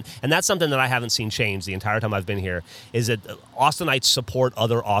 and that's something that I haven't seen change the entire time I've been here, is that Austinites support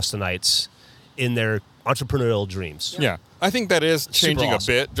other Austinites in their entrepreneurial dreams. Yeah. I think that is changing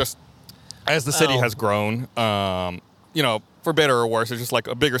awesome. a bit, just as the city has grown. For better or worse, it's just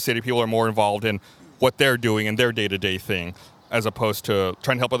a bigger city. People are more involved in what they're doing and their day-to-day thing, as opposed to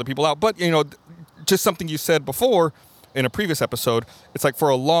trying to help other people out. But, just something you said before in a previous episode, it's for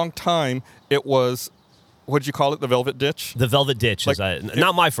a long time, it was what did you call it? The Velvet Ditch? The Velvet Ditch is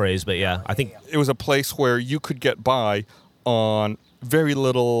not my phrase, but yeah, I think It was a place where you could get by on very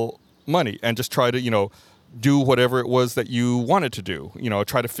little money and just try to, do whatever it was that you wanted to do.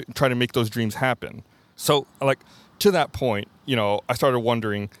 Try to make those dreams happen. So, like, to that point, I started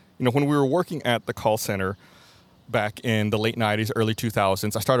wondering, when we were working at the call center back in the late 90s, early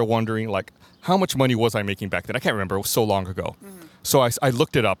 2000s, I started wondering, like, how much money was I making back then? I can't remember. It was so long ago. Mm-hmm. So I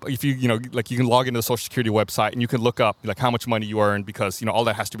looked it up. If you can log into the Social Security website and you can look up, like, how much money you earn because, all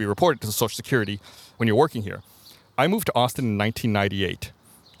that has to be reported to the Social Security when you're working here. I moved to Austin in 1998.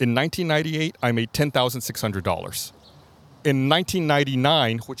 In 1998, I made $10,600. In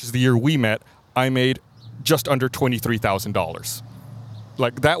 1999, which is the year we met, I made just under $23,000.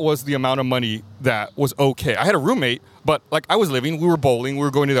 Like, that was the amount of money that was okay. I had a roommate, but, like, I was living. We were bowling. We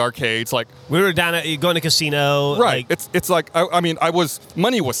were going to the arcades. Like, we were going to casino. Right. It's like,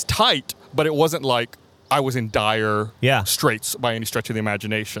 money was tight, but it wasn't like I was in dire straits by any stretch of the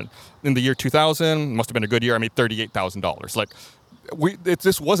imagination. In the year 2000, must have been a good year, I made $38,000. Like,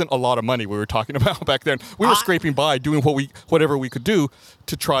 this wasn't a lot of money we were talking about back then. We were scraping by, doing whatever we could do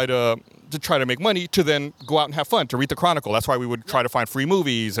to try to make money, to then go out and have fun, to read the Chronicle. That's why we would try to find free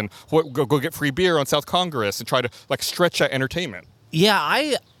movies and go get free beer on South Congress and try to, like, stretch that entertainment. Yeah,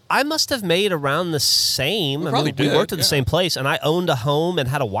 I must have made around the same. We worked at the same place, and I owned a home and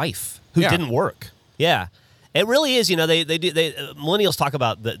had a wife who didn't work. Yeah. It really is, millennials talk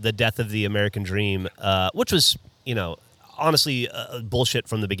about the death of the American dream, which was, honestly, bullshit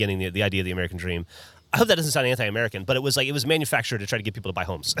from the beginning, the idea of the American dream. I hope that doesn't sound anti-American, but it was manufactured to try to get people to buy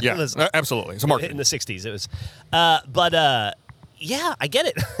homes. Yeah, absolutely. It's a market. In the 60s, it was. Yeah, I get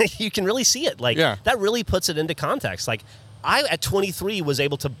it. You can really see it. Like, that really puts it into context. Like, I, at 23, was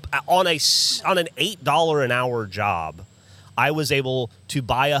able to, on an $8 an hour job, I was able to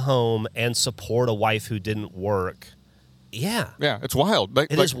buy a home and support a wife who didn't work. Yeah. Yeah, it's wild.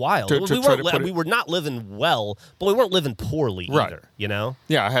 It is wild. We were not living well, but we weren't living poorly either,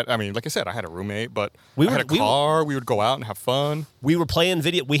 Yeah, like I said, I had a roommate, but I had a car. We would go out and have fun. We were playing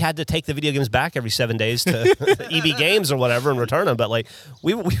video. We had to take the video games back every 7 days to EB Games or whatever and return them. But, like,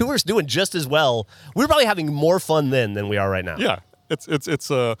 we were doing just as well. We were probably having more fun then than we are right now. Yeah.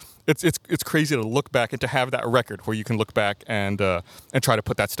 It's crazy to look back and to have that record where you can look back and try to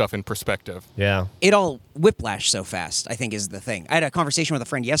put that stuff in perspective. Yeah, it all whiplashed so fast, I think, is the thing. I had a conversation with a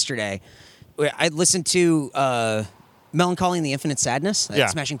friend yesterday. I listened to Melancholy and the Infinite Sadness, that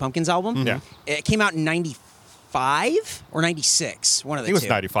Smashing Pumpkins album. Mm-hmm. Yeah, it came out in 95 or 96, one of the two. I think it was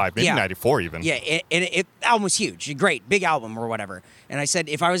 95, maybe 94 even. Yeah, and the album was huge, great, big album or whatever. And I said,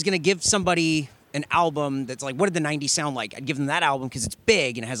 if I was going to give somebody an album that's like, what did the 90s sound like? I'd give them that album because it's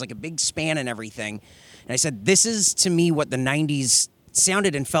big and it has, like, a big span and everything. And I said, this is, to me, what the 90s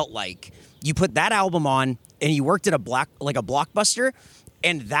sounded and felt like. You put that album on and you worked at a Blockbuster,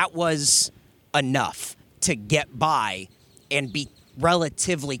 and that was enough to get by and be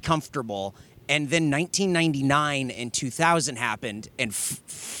relatively comfortable. And then 1999 and 2000 happened, and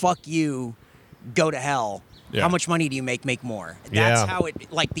fuck you, go to hell. Yeah. How much money do you make? Make more. That's how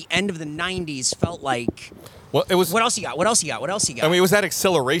it, like, the end of the 90s felt like. Well, it was. What else you got? What else you got? What else you got? I mean, it was that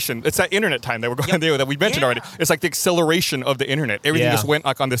acceleration. It's that internet time that we're going there that we mentioned already. It's like the acceleration of the internet. Everything just went,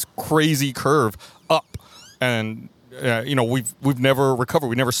 like, on this crazy curve up, and we've never recovered.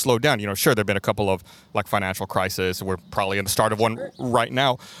 We never slowed down. Sure, there've been a couple of, like, financial crises. We're probably in the start of one right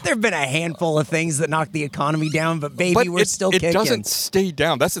now. There've been a handful of things that knocked the economy down, but we're still kicking. It doesn't stay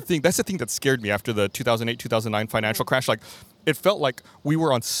down. That's the thing. That's the thing that scared me after the 2008-2009 financial crash. Like, it felt like we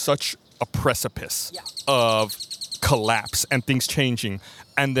were on such a precipice of collapse and things changing,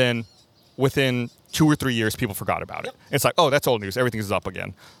 and then within 2 or 3 years, people forgot about it. It's like, oh, that's old news. Everything is up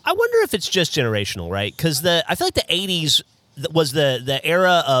again. I wonder if it's just generational, right? Because I feel like the 80s was the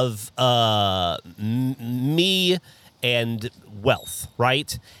era of me and wealth,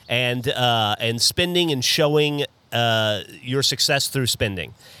 right? And spending and showing your success through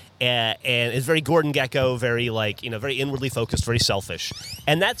spending. And it's very Gordon Gekko, very, like, very inwardly focused, very selfish.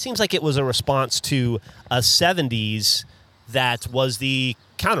 And that seems like it was a response to a 70s that was the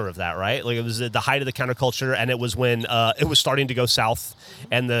counter of that, right? Like, it was the height of the counterculture, and it was when it was starting to go south,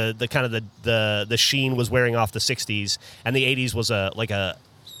 and the kind of the sheen was wearing off the 60s, and the 80s was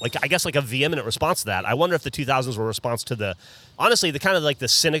a vehement response to that. I wonder if the 2000s were a response to the kind of like the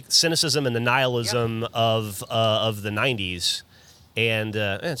cynicism and the nihilism of the 90s, and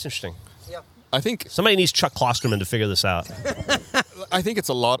it's interesting. Yeah. I think somebody needs Chuck Klosterman to figure this out. I think it's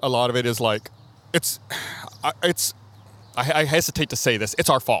a lot of it is like I hesitate to say this. It's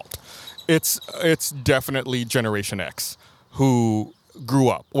our fault. It's definitely Generation X who grew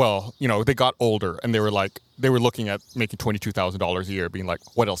up. Well, they got older and they were looking at making $22,000 a year, being like,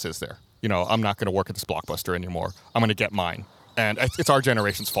 what else is there? I'm not going to work at this Blockbuster anymore. I'm going to get mine. And it's our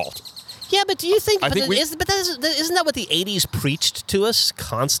generation's fault. Yeah, but do you think? Isn't that what the '80s preached to us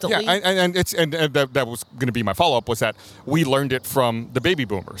constantly? Yeah, and that was going to be my follow-up, was that we learned it from the baby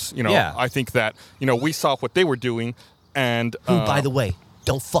boomers. Yeah. I think that we saw what they were doing, and who, by the way,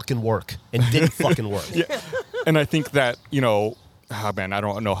 don't fucking work and didn't fucking work. Yeah, and I think that man, I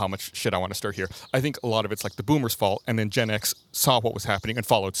don't know how much shit I want to stir here. I think a lot of it's like the boomers' fault, and then Gen X saw what was happening and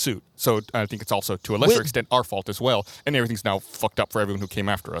followed suit. So I think it's also, to a lesser extent, our fault as well, and everything's now fucked up for everyone who came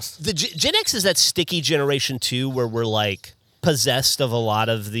after us. The Gen X is that sticky generation, too, where we're, like, possessed of a lot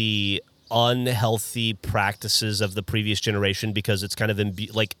of the unhealthy practices of the previous generation because it's kind of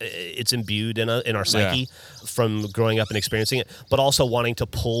it's imbued in our psyche from growing up and experiencing it, but also wanting to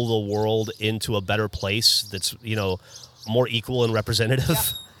pull the world into a better place that's, more equal and representative.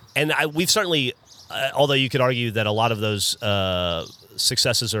 Yeah. And we've certainly, although you could argue that a lot of those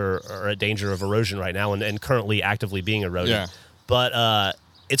successes are at danger of erosion right now and currently actively being eroded. Yeah. But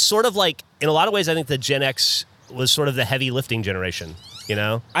it's sort of like, in a lot of ways, I think the Gen X was sort of the heavy lifting generation,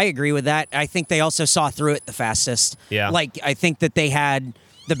 I agree with that. I think they also saw through it the fastest. Yeah. Like, I think that they had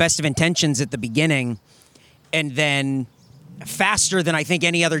the best of intentions at the beginning, and then faster than I think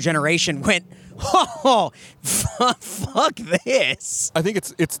any other generation went, oh, fuck this. I think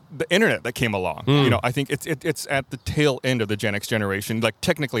it's the internet that came along. I think it's at the tail end of the Gen X generation. Like,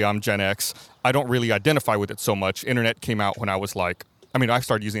 technically, I'm Gen X. I don't really identify with it so much. Internet came out when I was I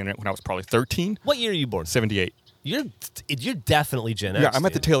started using the internet when I was probably 13. What year are you born? 78. You're definitely Gen X. Yeah, I'm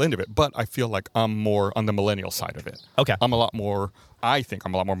at the tail end of it, but I feel like I'm more on the millennial side of it. Okay. I think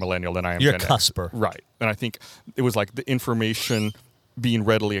I'm a lot more millennial than I am You're Gen a cusper. X. Right. And I think it was like the information being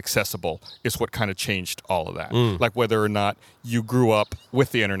readily accessible is what kind of changed all of that. Like, whether or not you grew up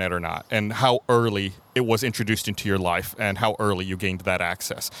with the internet or not, and how early it was introduced into your life and how early you gained that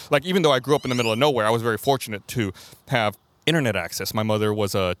access. Like, even though I grew up in the middle of nowhere, I was very fortunate to have internet access. My mother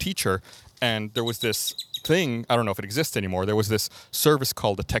was a teacher, and there was this thing, I don't know if it exists anymore, there was this service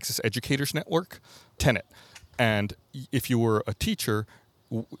called the Texas Educators Network, TENET. And if you were a teacher,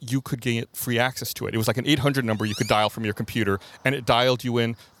 you could get free access to it. It was like an 800 number you could dial from your computer, and it dialed you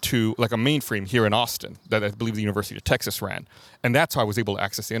in to like a mainframe here in Austin that I believe the University of Texas ran. And that's how I was able to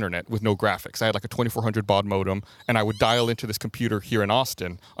access the internet with no graphics. I had like a 2400 baud modem, and I would dial into this computer here in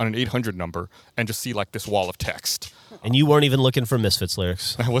Austin on an 800 number and just see like this wall of text. And you weren't even looking for Misfits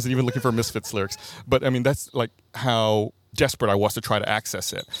lyrics. I wasn't even looking for Misfits lyrics. But I mean, that's like how desperate I was to try to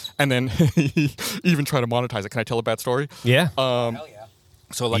access it. And then even try to monetize it. Can I tell a bad story? Yeah. Hell yeah.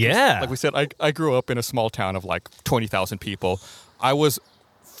 So like we said, I grew up in a small town of like 20,000 people. I was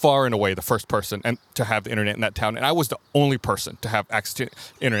far and away the first person to have the internet in that town, and I was the only person to have access to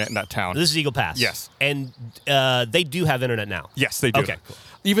internet in that town. This is Eagle Pass. Yes. And they do have internet now. Yes, they do. Okay, cool.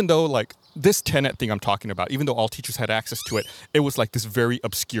 Even though like this TENET thing I'm talking about, even though all teachers had access to it, it was like this very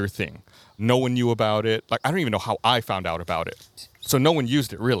obscure thing. No one knew about it. Like, I don't even know how I found out about it. So no one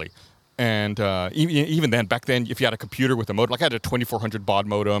used it really. And even then, back then, if you had a computer with a modem, like I had a 2400 baud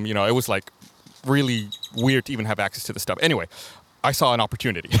modem, it was like really weird to even have access to this stuff. Anyway, I saw an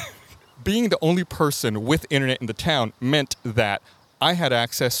opportunity. Being the only person with internet in the town meant that I had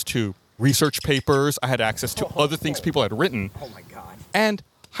access to research papers, I had access to other things people had written. Oh my God. And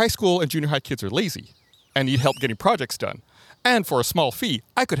high school and junior high kids are lazy and need help getting projects done. And for a small fee,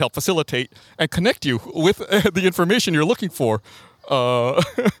 I could help facilitate and connect you with the information you're looking for.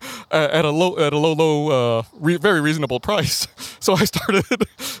 At a low, very reasonable price. So I started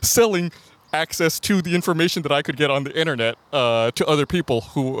selling access to the information that I could get on the internet to other people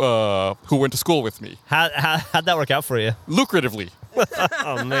who went to school with me. How'd that work out for you? Lucratively.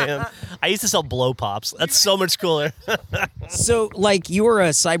 Oh, man. I used to sell blow pops. That's so much cooler. So, like, you were a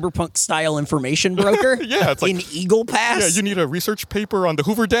cyberpunk-style information broker? Yeah. It's like, in Eagle Pass? Yeah, you need a research paper on the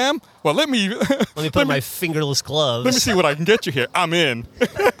Hoover Dam? Well, let me put on my fingerless gloves. Let me see what I can get you here. I'm in.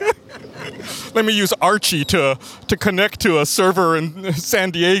 Let me use Archie to connect to a server in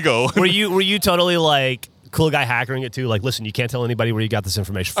San Diego. Were you totally like cool guy hackering it too? Like, listen, you can't tell anybody where you got this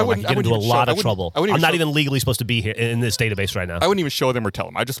information from. I could get into a lot of trouble. I'm not even legally supposed to be here in this database right now. I wouldn't even show them or tell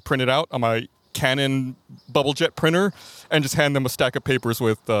them. I just print it out on my Canon bubble jet printer and just hand them a stack of papers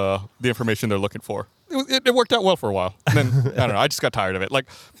with the information they're looking for. It worked out well for a while. And then, I don't know, I just got tired of it. Like,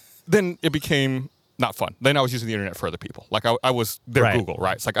 then it became not fun. Then I was using the internet for other people. Like, I was their Google,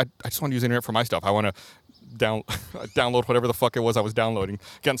 right? It's like, I just want to use the internet for my stuff. I want to download whatever the fuck it was I was downloading,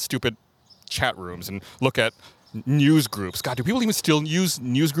 get in stupid chat rooms and look at news groups. God, do people even still use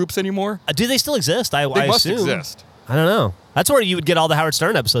news groups anymore? Do they still exist? I must assume. exist. I don't know. That's where you would get all the Howard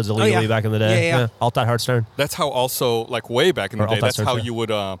Stern episodes illegally back in the day. Yeah. Alt.Howard Stern. That's how also, like way back in the Or day, that's Alt.Search, how yeah. you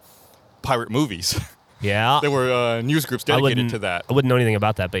would pirate movies. Yeah. There were news groups I dedicated wouldn't, to that. I wouldn't know anything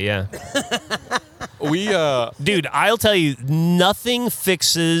about that, but yeah. Dude, I'll tell you, nothing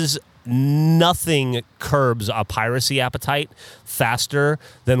curbs a piracy appetite faster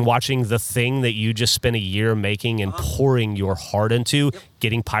than watching the thing that you just spent a year making and pouring your heart into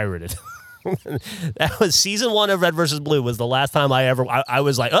getting pirated. That was season 1 of Red vs. Blue was the last time I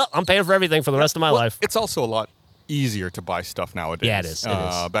was like, oh, I'm paying for everything for the rest of my life. It's also a lot easier to buy stuff nowadays. Yeah, it is.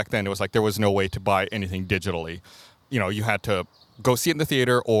 Back then, it was like there was no way to buy anything digitally. You know, you had to go see it in the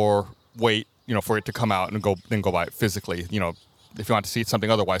theater or wait, you know, for it to come out and then go buy it physically. You know, if you want to see something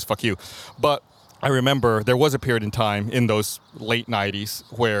otherwise, fuck you. But I remember there was a period in time in those late 90s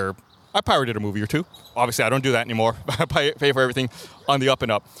where I pirated a movie or two. Obviously, I don't do that anymore. I pay for everything on the up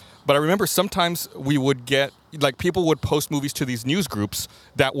and up. But I remember sometimes we would get, like, people would post movies to these news groups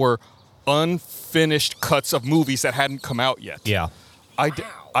that were unfinished cuts of movies that hadn't come out yet. Yeah. I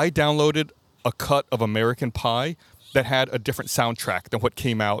downloaded a cut of American Pie that had a different soundtrack than what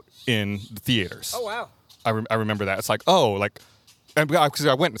came out in the theaters. Oh, wow. I remember that. It's like, oh, like, and because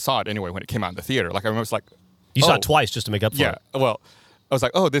I went and saw it anyway when it came out in the theater. Like, I remember it's like, You saw it twice just to make up for yeah. it. Well, I was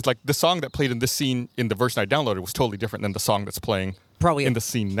like, oh, there's like the song that played in this scene in the version I downloaded was totally different than the song that's playing Probably in the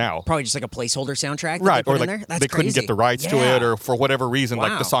scene now. Probably just like a placeholder soundtrack. That Right, they or put in like there? That's they couldn't crazy. get the rights to Yeah. it, or for whatever reason,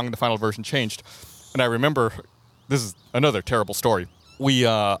 like Wow. the song in the final version changed. And I remember, this is another terrible story.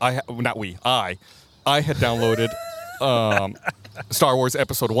 I had downloaded Star Wars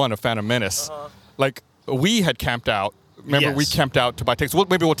Episode 1 of Phantom Menace. Like, we had camped out. Remember, we Yes. camped out to buy tickets. Well,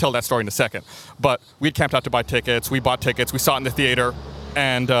 maybe we'll tell that story in a second. But we had camped out to buy tickets. We bought tickets. We saw it in the theater.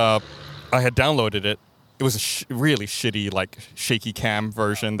 And I had downloaded it. It was a really shitty, like, shaky cam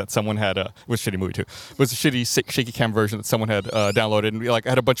version that someone had. It was a shitty movie, too. It was a shitty, shaky cam version that someone had downloaded. And we, like,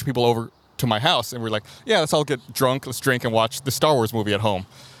 had a bunch of people over to my house. And we're like, yeah, let's all get drunk. Let's drink and watch the Star Wars movie at home.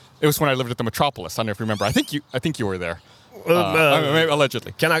 It was when I lived at the Metropolis. I don't know if you remember. I think you were there. Maybe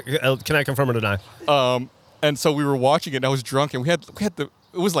allegedly. Can I confirm or deny? And so we were watching it, and I was drunk, and we had it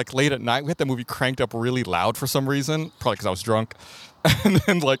was like late at night. We had the movie cranked up really loud for some reason, probably because I was drunk. And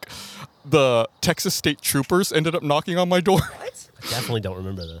then, like, the Texas State Troopers ended up knocking on my door. I definitely don't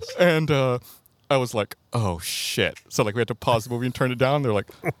remember this. And I was like, oh, shit. So, like, we had to pause the movie and turn it down. They're like,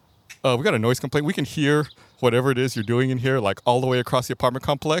 we got a noise complaint. We can hear whatever it is you're doing in here, like, all the way across the apartment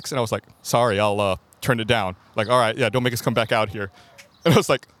complex. And I was like, sorry, I'll turn it down. Like, all right, yeah, don't make us come back out here. And I was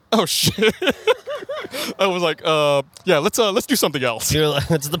like, oh, shit. I was like, yeah, let's do something else. You're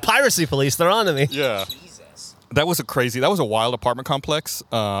like, it's the piracy police. They're on to me. Yeah. That was a wild apartment complex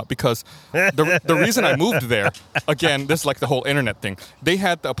because the reason I moved there, again, this is like the whole internet thing. They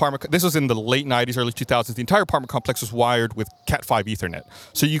had the apartment, this was in the late 90s, early 2000s. The entire apartment complex was wired with Cat5 Ethernet.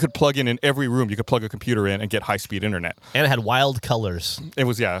 So you could plug in every room, you could plug a computer in and get high-speed internet. And it had wild colors. It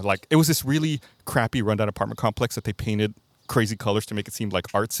was, yeah, like, it was this really crappy rundown apartment complex that they painted crazy colors to make it seem like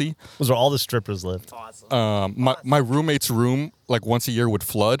artsy. Those were all the strippers lived. My roommate's room, like, once a year would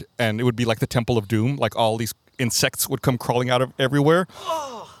flood, and it would be like the Temple of Doom. Like, all these insects would come crawling out of everywhere.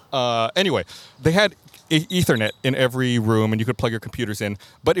 Anyway, they had Ethernet in every room, and you could plug your computers in.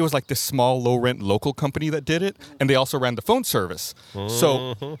 But it was like this small, low-rent local company that did it, and they also ran the phone service.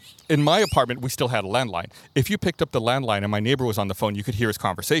 So in my apartment, we still had a landline. If you picked up the landline and my neighbor was on the phone, you could hear his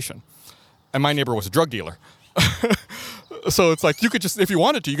conversation. And my neighbor was a drug dealer. So it's like, you could just, if you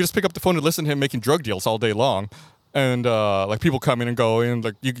wanted to, you could just pick up the phone and listen to him making drug deals all day long. And like, people come in and go in.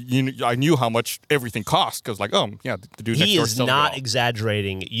 Like, I knew how much everything cost because, like, oh yeah, the dude next He door is selling it not all.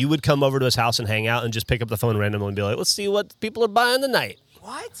 exaggerating. You would come over to his house and hang out and just pick up the phone randomly and be like, let's see what people are buying tonight.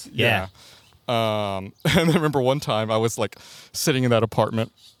 What? Yeah. And I remember one time I was like sitting in that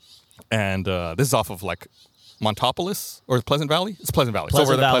apartment, and this is off of like Montopolis or Pleasant Valley. It's Pleasant Valley. Pleasant it's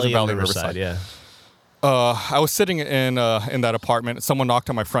over the Valley Pleasant Valley and Riverside. yeah. I was sitting in that apartment. Someone knocked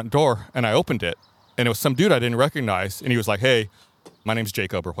on my front door, and I opened it, and it was some dude I didn't recognize. And he was like, "Hey, my name's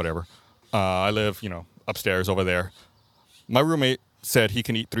Jacob or whatever. I live, upstairs over there. My roommate said he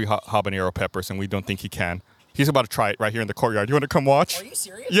can eat 3 habanero peppers, and we don't think he can. He's about to try it right here in the courtyard. You want to come watch?" Are you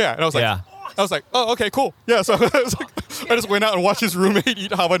serious? Yeah. And I was like, Yeah. "Oh, okay, cool. Yeah." So I just went out and watched his roommate eat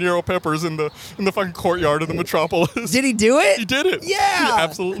habanero peppers in the fucking courtyard of the Metropolis. Did he do it? He did it. Yeah. He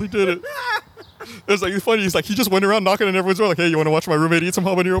absolutely did it. It was like, it's funny. He's like, he just went around knocking on everyone's door, like, "Hey, you want to watch my roommate eat some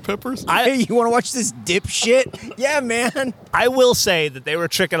habanero peppers?" Hey, you want to watch this dipshit? Yeah, man. I will say that they were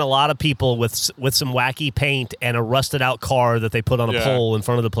tricking a lot of people with some wacky paint and a rusted out car that they put on a Yeah. pole in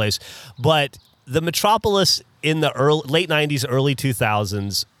front of the place. But the Metropolis in the late 90s, early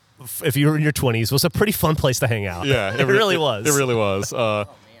 2000s if you were in your 20s, was a pretty fun place to hang out. Yeah, it really was. It really was.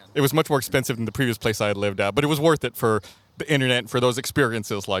 It was much more expensive than the previous place I had lived at, but it was worth it for the internet, for those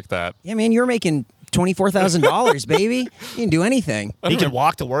experiences like that. Yeah, man, you're making $24,000, baby. You can do anything. You could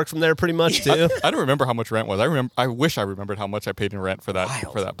walk to work from there pretty much too. I don't remember how much rent was. I wish I remembered how much I paid in rent for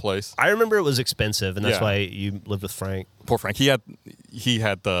that place. I remember it was expensive, and that's Yeah. why you lived with Frank. Poor Frank. He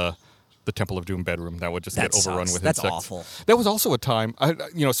had the Temple of Doom bedroom that would just That get overrun sucks. with That's insects. awful. There was also a time,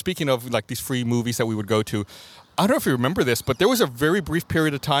 speaking of like these free movies that we would go to, I don't know if you remember this, but there was a very brief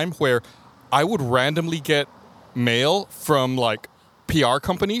period of time where I would randomly get mail from like PR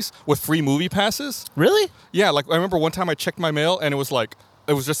companies with free movie passes. Really? Yeah, like I remember one time I checked my mail and it was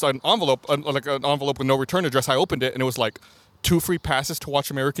just an envelope, like an envelope with no return address. I opened it and it was like 2 free passes to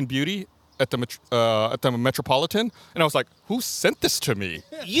watch American Beauty at the Metropolitan, and I was like, "Who sent this to me?"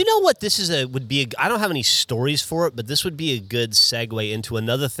 You know what? This would be. I don't have any stories for it, but this would be a good segue into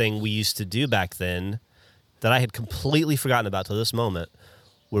another thing we used to do back then that I had completely forgotten about till this moment,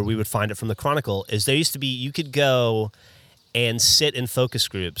 where we would find it from the Chronicle. Is there used to be you could go and sit in focus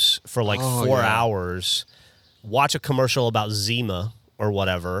groups for like 4 hours, watch a commercial about Zima or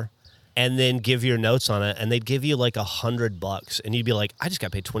whatever, and then give your notes on it, and they'd give you like $100, and you'd be like, I just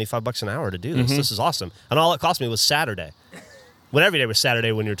got paid $25 an hour to do this. This is awesome. And all it cost me was Saturday. When every day was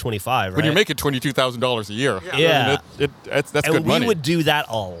Saturday when you're 25, right? When you're making $22,000 a year. Yeah. I mean, that's and good money. we would do that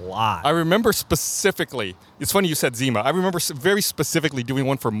a lot. I remember specifically, it's funny you said Zima. I remember very specifically doing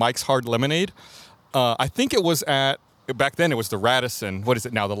one for Mike's Hard Lemonade. I think it was back then it was the Radisson, what is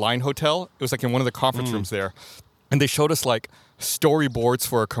it now, the Line Hotel? It was like in one of the conference rooms there. And they showed us like storyboards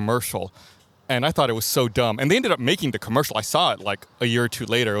for a commercial. And I thought it was so dumb. And they ended up making the commercial. I saw it like a year or two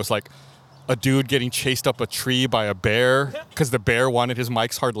later. It was like a dude getting chased up a tree by a bear because the bear wanted his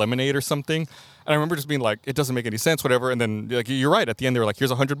Mike's Hard Lemonade or something. And I remember just being like, it doesn't make any sense, whatever. And then like, you're right. At the end, they were like,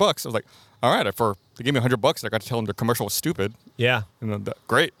 here's $100. I was like, all right. They gave me $100 and I got to tell them the commercial was stupid. Yeah. And then,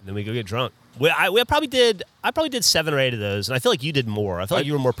 great. And then we go get drunk. I probably did 7 or 8 of those, and I feel like you did more. I feel like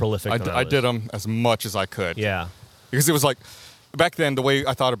you were more prolific than I did them as much as I could. Yeah. Because it was like, back then, the way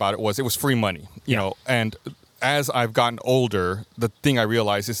I thought about it was free money, you know. And as I've gotten older, the thing I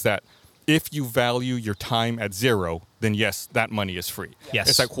realized is that if you value your time at zero, then yes, that money is free. Yes.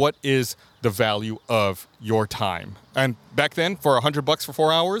 It's like, what is the value of your time? And back then, for $100 for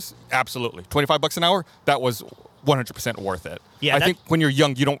 4 hours, absolutely. $25 an hour, that was 100% worth it. Yeah, I think when you're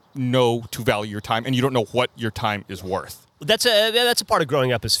young, you don't know to value your time, and you don't know what your time is worth. That's a part of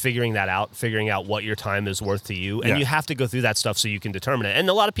growing up is figuring that out, figuring out what your time is worth to you, and Yeah. you have to go through that stuff so you can determine it. And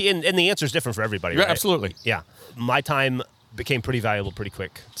a lot of people, and the answer is different for everybody. Yeah, right? absolutely. Yeah, my time became pretty valuable pretty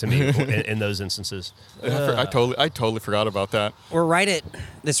quick to me in those instances. I totally forgot about that. We're right at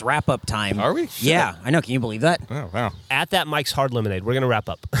this wrap-up time. Are we? Shit. Yeah, I know. Can you believe that? Oh, wow. At that Mike's Hard Lemonade, we're going to wrap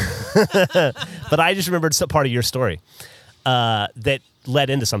up. But I just remembered some part of your story that led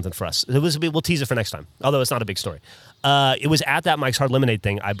into something for us. We'll tease it for next time, although it's not a big story. It was at that Mike's Hard Lemonade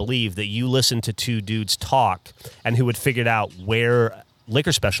thing, I believe, that you listened to 2 dudes talk and who had figured out where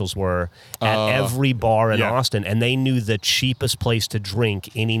liquor specials were at every bar in yeah. Austin, and they knew the cheapest place to drink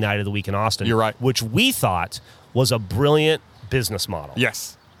any night of the week in Austin. You're right. Which we thought was a brilliant business model.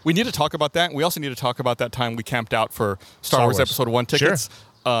 Yes. We need to talk about that. We also need to talk about that time we camped out for Star Wars Wars. Episode 1 tickets.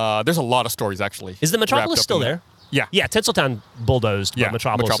 Sure. There's a lot of stories, actually. Is the Metropolis wrapped up still in there? Yeah. Yeah, Tinseltown bulldozed, but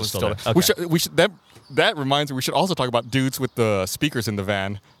Metropolis is still there. Okay. We should. That reminds me. We should also talk about dudes with the speakers in the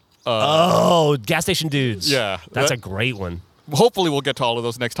van. Oh, gas station dudes. Yeah, That's that- a great one. Hopefully, we'll get to all of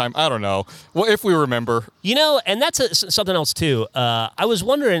those next time. I don't know. Well, if we remember. You know, and that's something else too. I was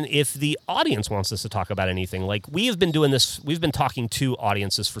wondering if the audience wants us to talk about anything. Like, we have been doing this, we've been talking to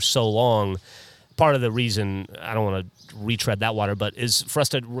audiences for so long. Part of the reason, I don't want to retread that water, but is for us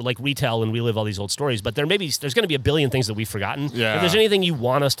to like retell and relive all these old stories. But there's going to be a billion things that we've forgotten. Yeah. If there's anything you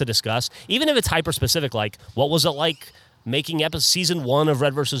want us to discuss, even if it's hyper specific, like what was it like making season 1 of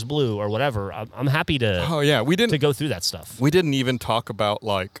Red vs. Blue or whatever, I'm happy to. Oh yeah, we didn't to go through that stuff. We didn't even talk about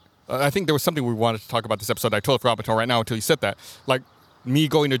like. I think there was something we wanted to talk about this episode. I totally forgot until right now until you said that. Like me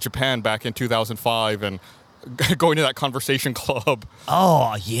going to Japan back in 2005 and going to that conversation club.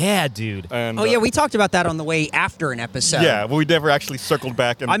 Oh yeah, dude. And, Oh, yeah, we talked about that on the way after an episode. yeah, but we never actually circled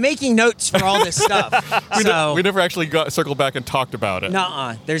back and I'm making notes for all this stuff. we never actually circled back and talked about it.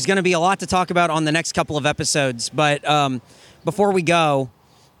 Nuh-uh. There's going to be a lot to talk about on the next couple of episodes. But before we go,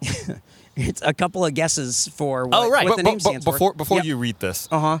 it's a couple of guesses for what the name stands for. Before Yep. you read this,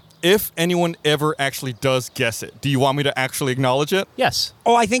 Uh-huh. if anyone ever actually does guess it, do you want me to actually acknowledge it? Yes.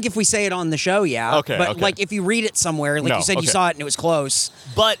 Oh, I think if we say it on the show, yeah. Okay, But okay. like if you read it somewhere, like No, you said you okay. saw it and it was close,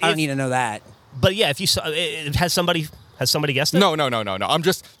 But I don't if- need to know that. But yeah, if you saw it, has somebody Has somebody guessed it? No. I'm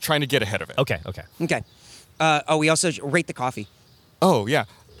just trying to get ahead of it. Okay. Okay. We also rate the coffee. Oh, yeah.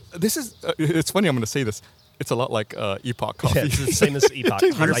 This is, it's funny I'm going to say this. It's a lot like Epoch coffee. Yeah, it's the same as Epoch.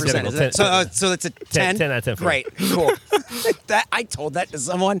 100%. Is it? So that's a 10? 10 out of 10 for me. Great. Cool. I told that to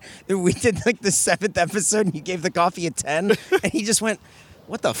someone. We did like the 7th episode and he gave the coffee a 10. And he just went,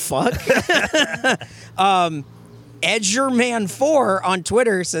 what the fuck? Edgerman4 on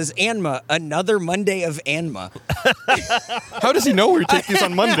Twitter says, Anma, another Monday of Anma. How does he know we take these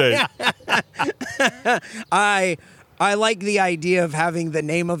on Monday? I like the idea of having the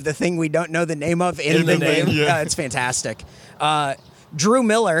name of the thing we don't know the name of in the name. Yeah. It's fantastic. Drew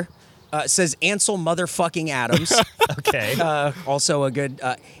Miller says Ansel motherfucking Adams. Okay. Also a good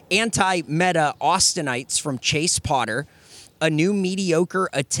anti-meta Austinites from Chase Potter. A new mediocre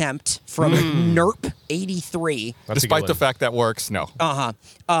attempt from Nerp 83. Despite the fact that works, no.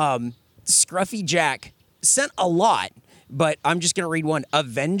 Scruffy Jack sent a lot, but I'm just going to read one.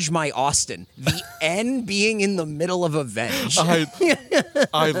 Avenge my Austin. The N being in the middle of avenge.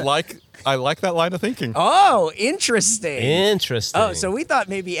 I like that line of thinking. Oh, interesting. Interesting. Oh, so we thought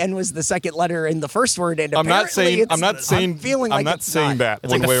maybe N was the second letter in the first word, and I'm not saying I'm feeling like not saying that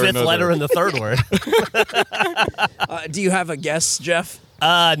It's one like the way or fifth another. letter in the third word. Do you have a guess, Jeff?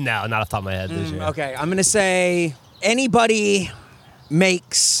 No, not off the top of my head. This year. Okay, I'm going to say anybody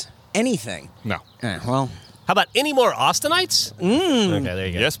makes anything. No. Well, How about any more Austinites? Okay, there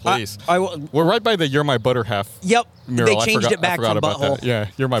you go. Yes, please. I will. We're right by the "You're my butter half." Yep. mural. They changed it back I forgot from about butthole. that. Yeah,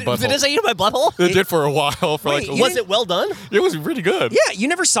 "You're my butthole." Did it say you're my butthole? It did for a while. For Wait, like, you Was it well done? it was really good. Yeah, you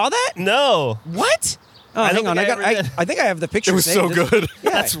never saw that? No. What? Oh, I don't hang on. think I ever did. I think I have the picture. It was so saved. good.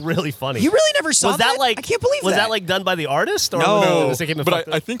 Yeah. That's really funny. You really never saw was that like? I can't believe was that. that like done by the artist or No. was it came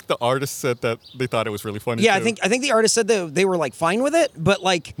But I think the artist said that they thought it was really funny. Yeah, too. I think the artist said that they were like fine with it, but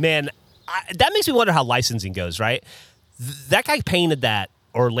like Man, that makes me wonder how licensing goes, right? That guy painted that,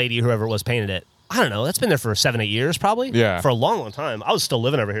 or lady, whoever it was, painted it. I don't know. That's been there for 7-8 years, probably. Yeah. For a long, long time. I was still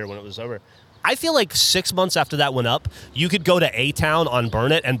living over here when it was over. I feel like 6 months after that went up, you could go to A-Town on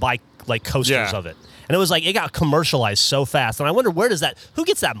Burn It and buy like coasters Yeah. of it. And it was like, it got commercialized so fast. And I wonder, who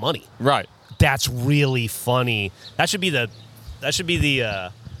gets that money? Right. That's really funny. That should be the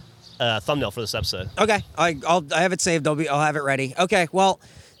thumbnail for this episode. okay, I have it saved. I'll have it ready. Okay, well,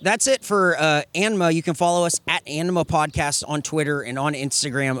 that's it for Anma. You can follow us at Anima Podcast on Twitter and on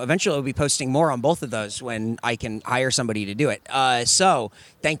Instagram. Eventually, we'll be posting more on both of those when I can hire somebody to do it. So,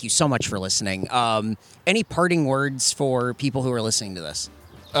 thank you so much for listening. Any parting words for people who are listening to this?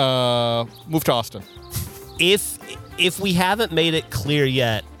 Move to Austin. If we haven't made it clear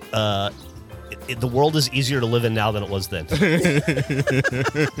yet, the world is easier to live in now than it was then.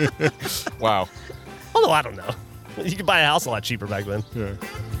 Wow. Although I don't know. You could buy a house a lot cheaper back then. Yeah.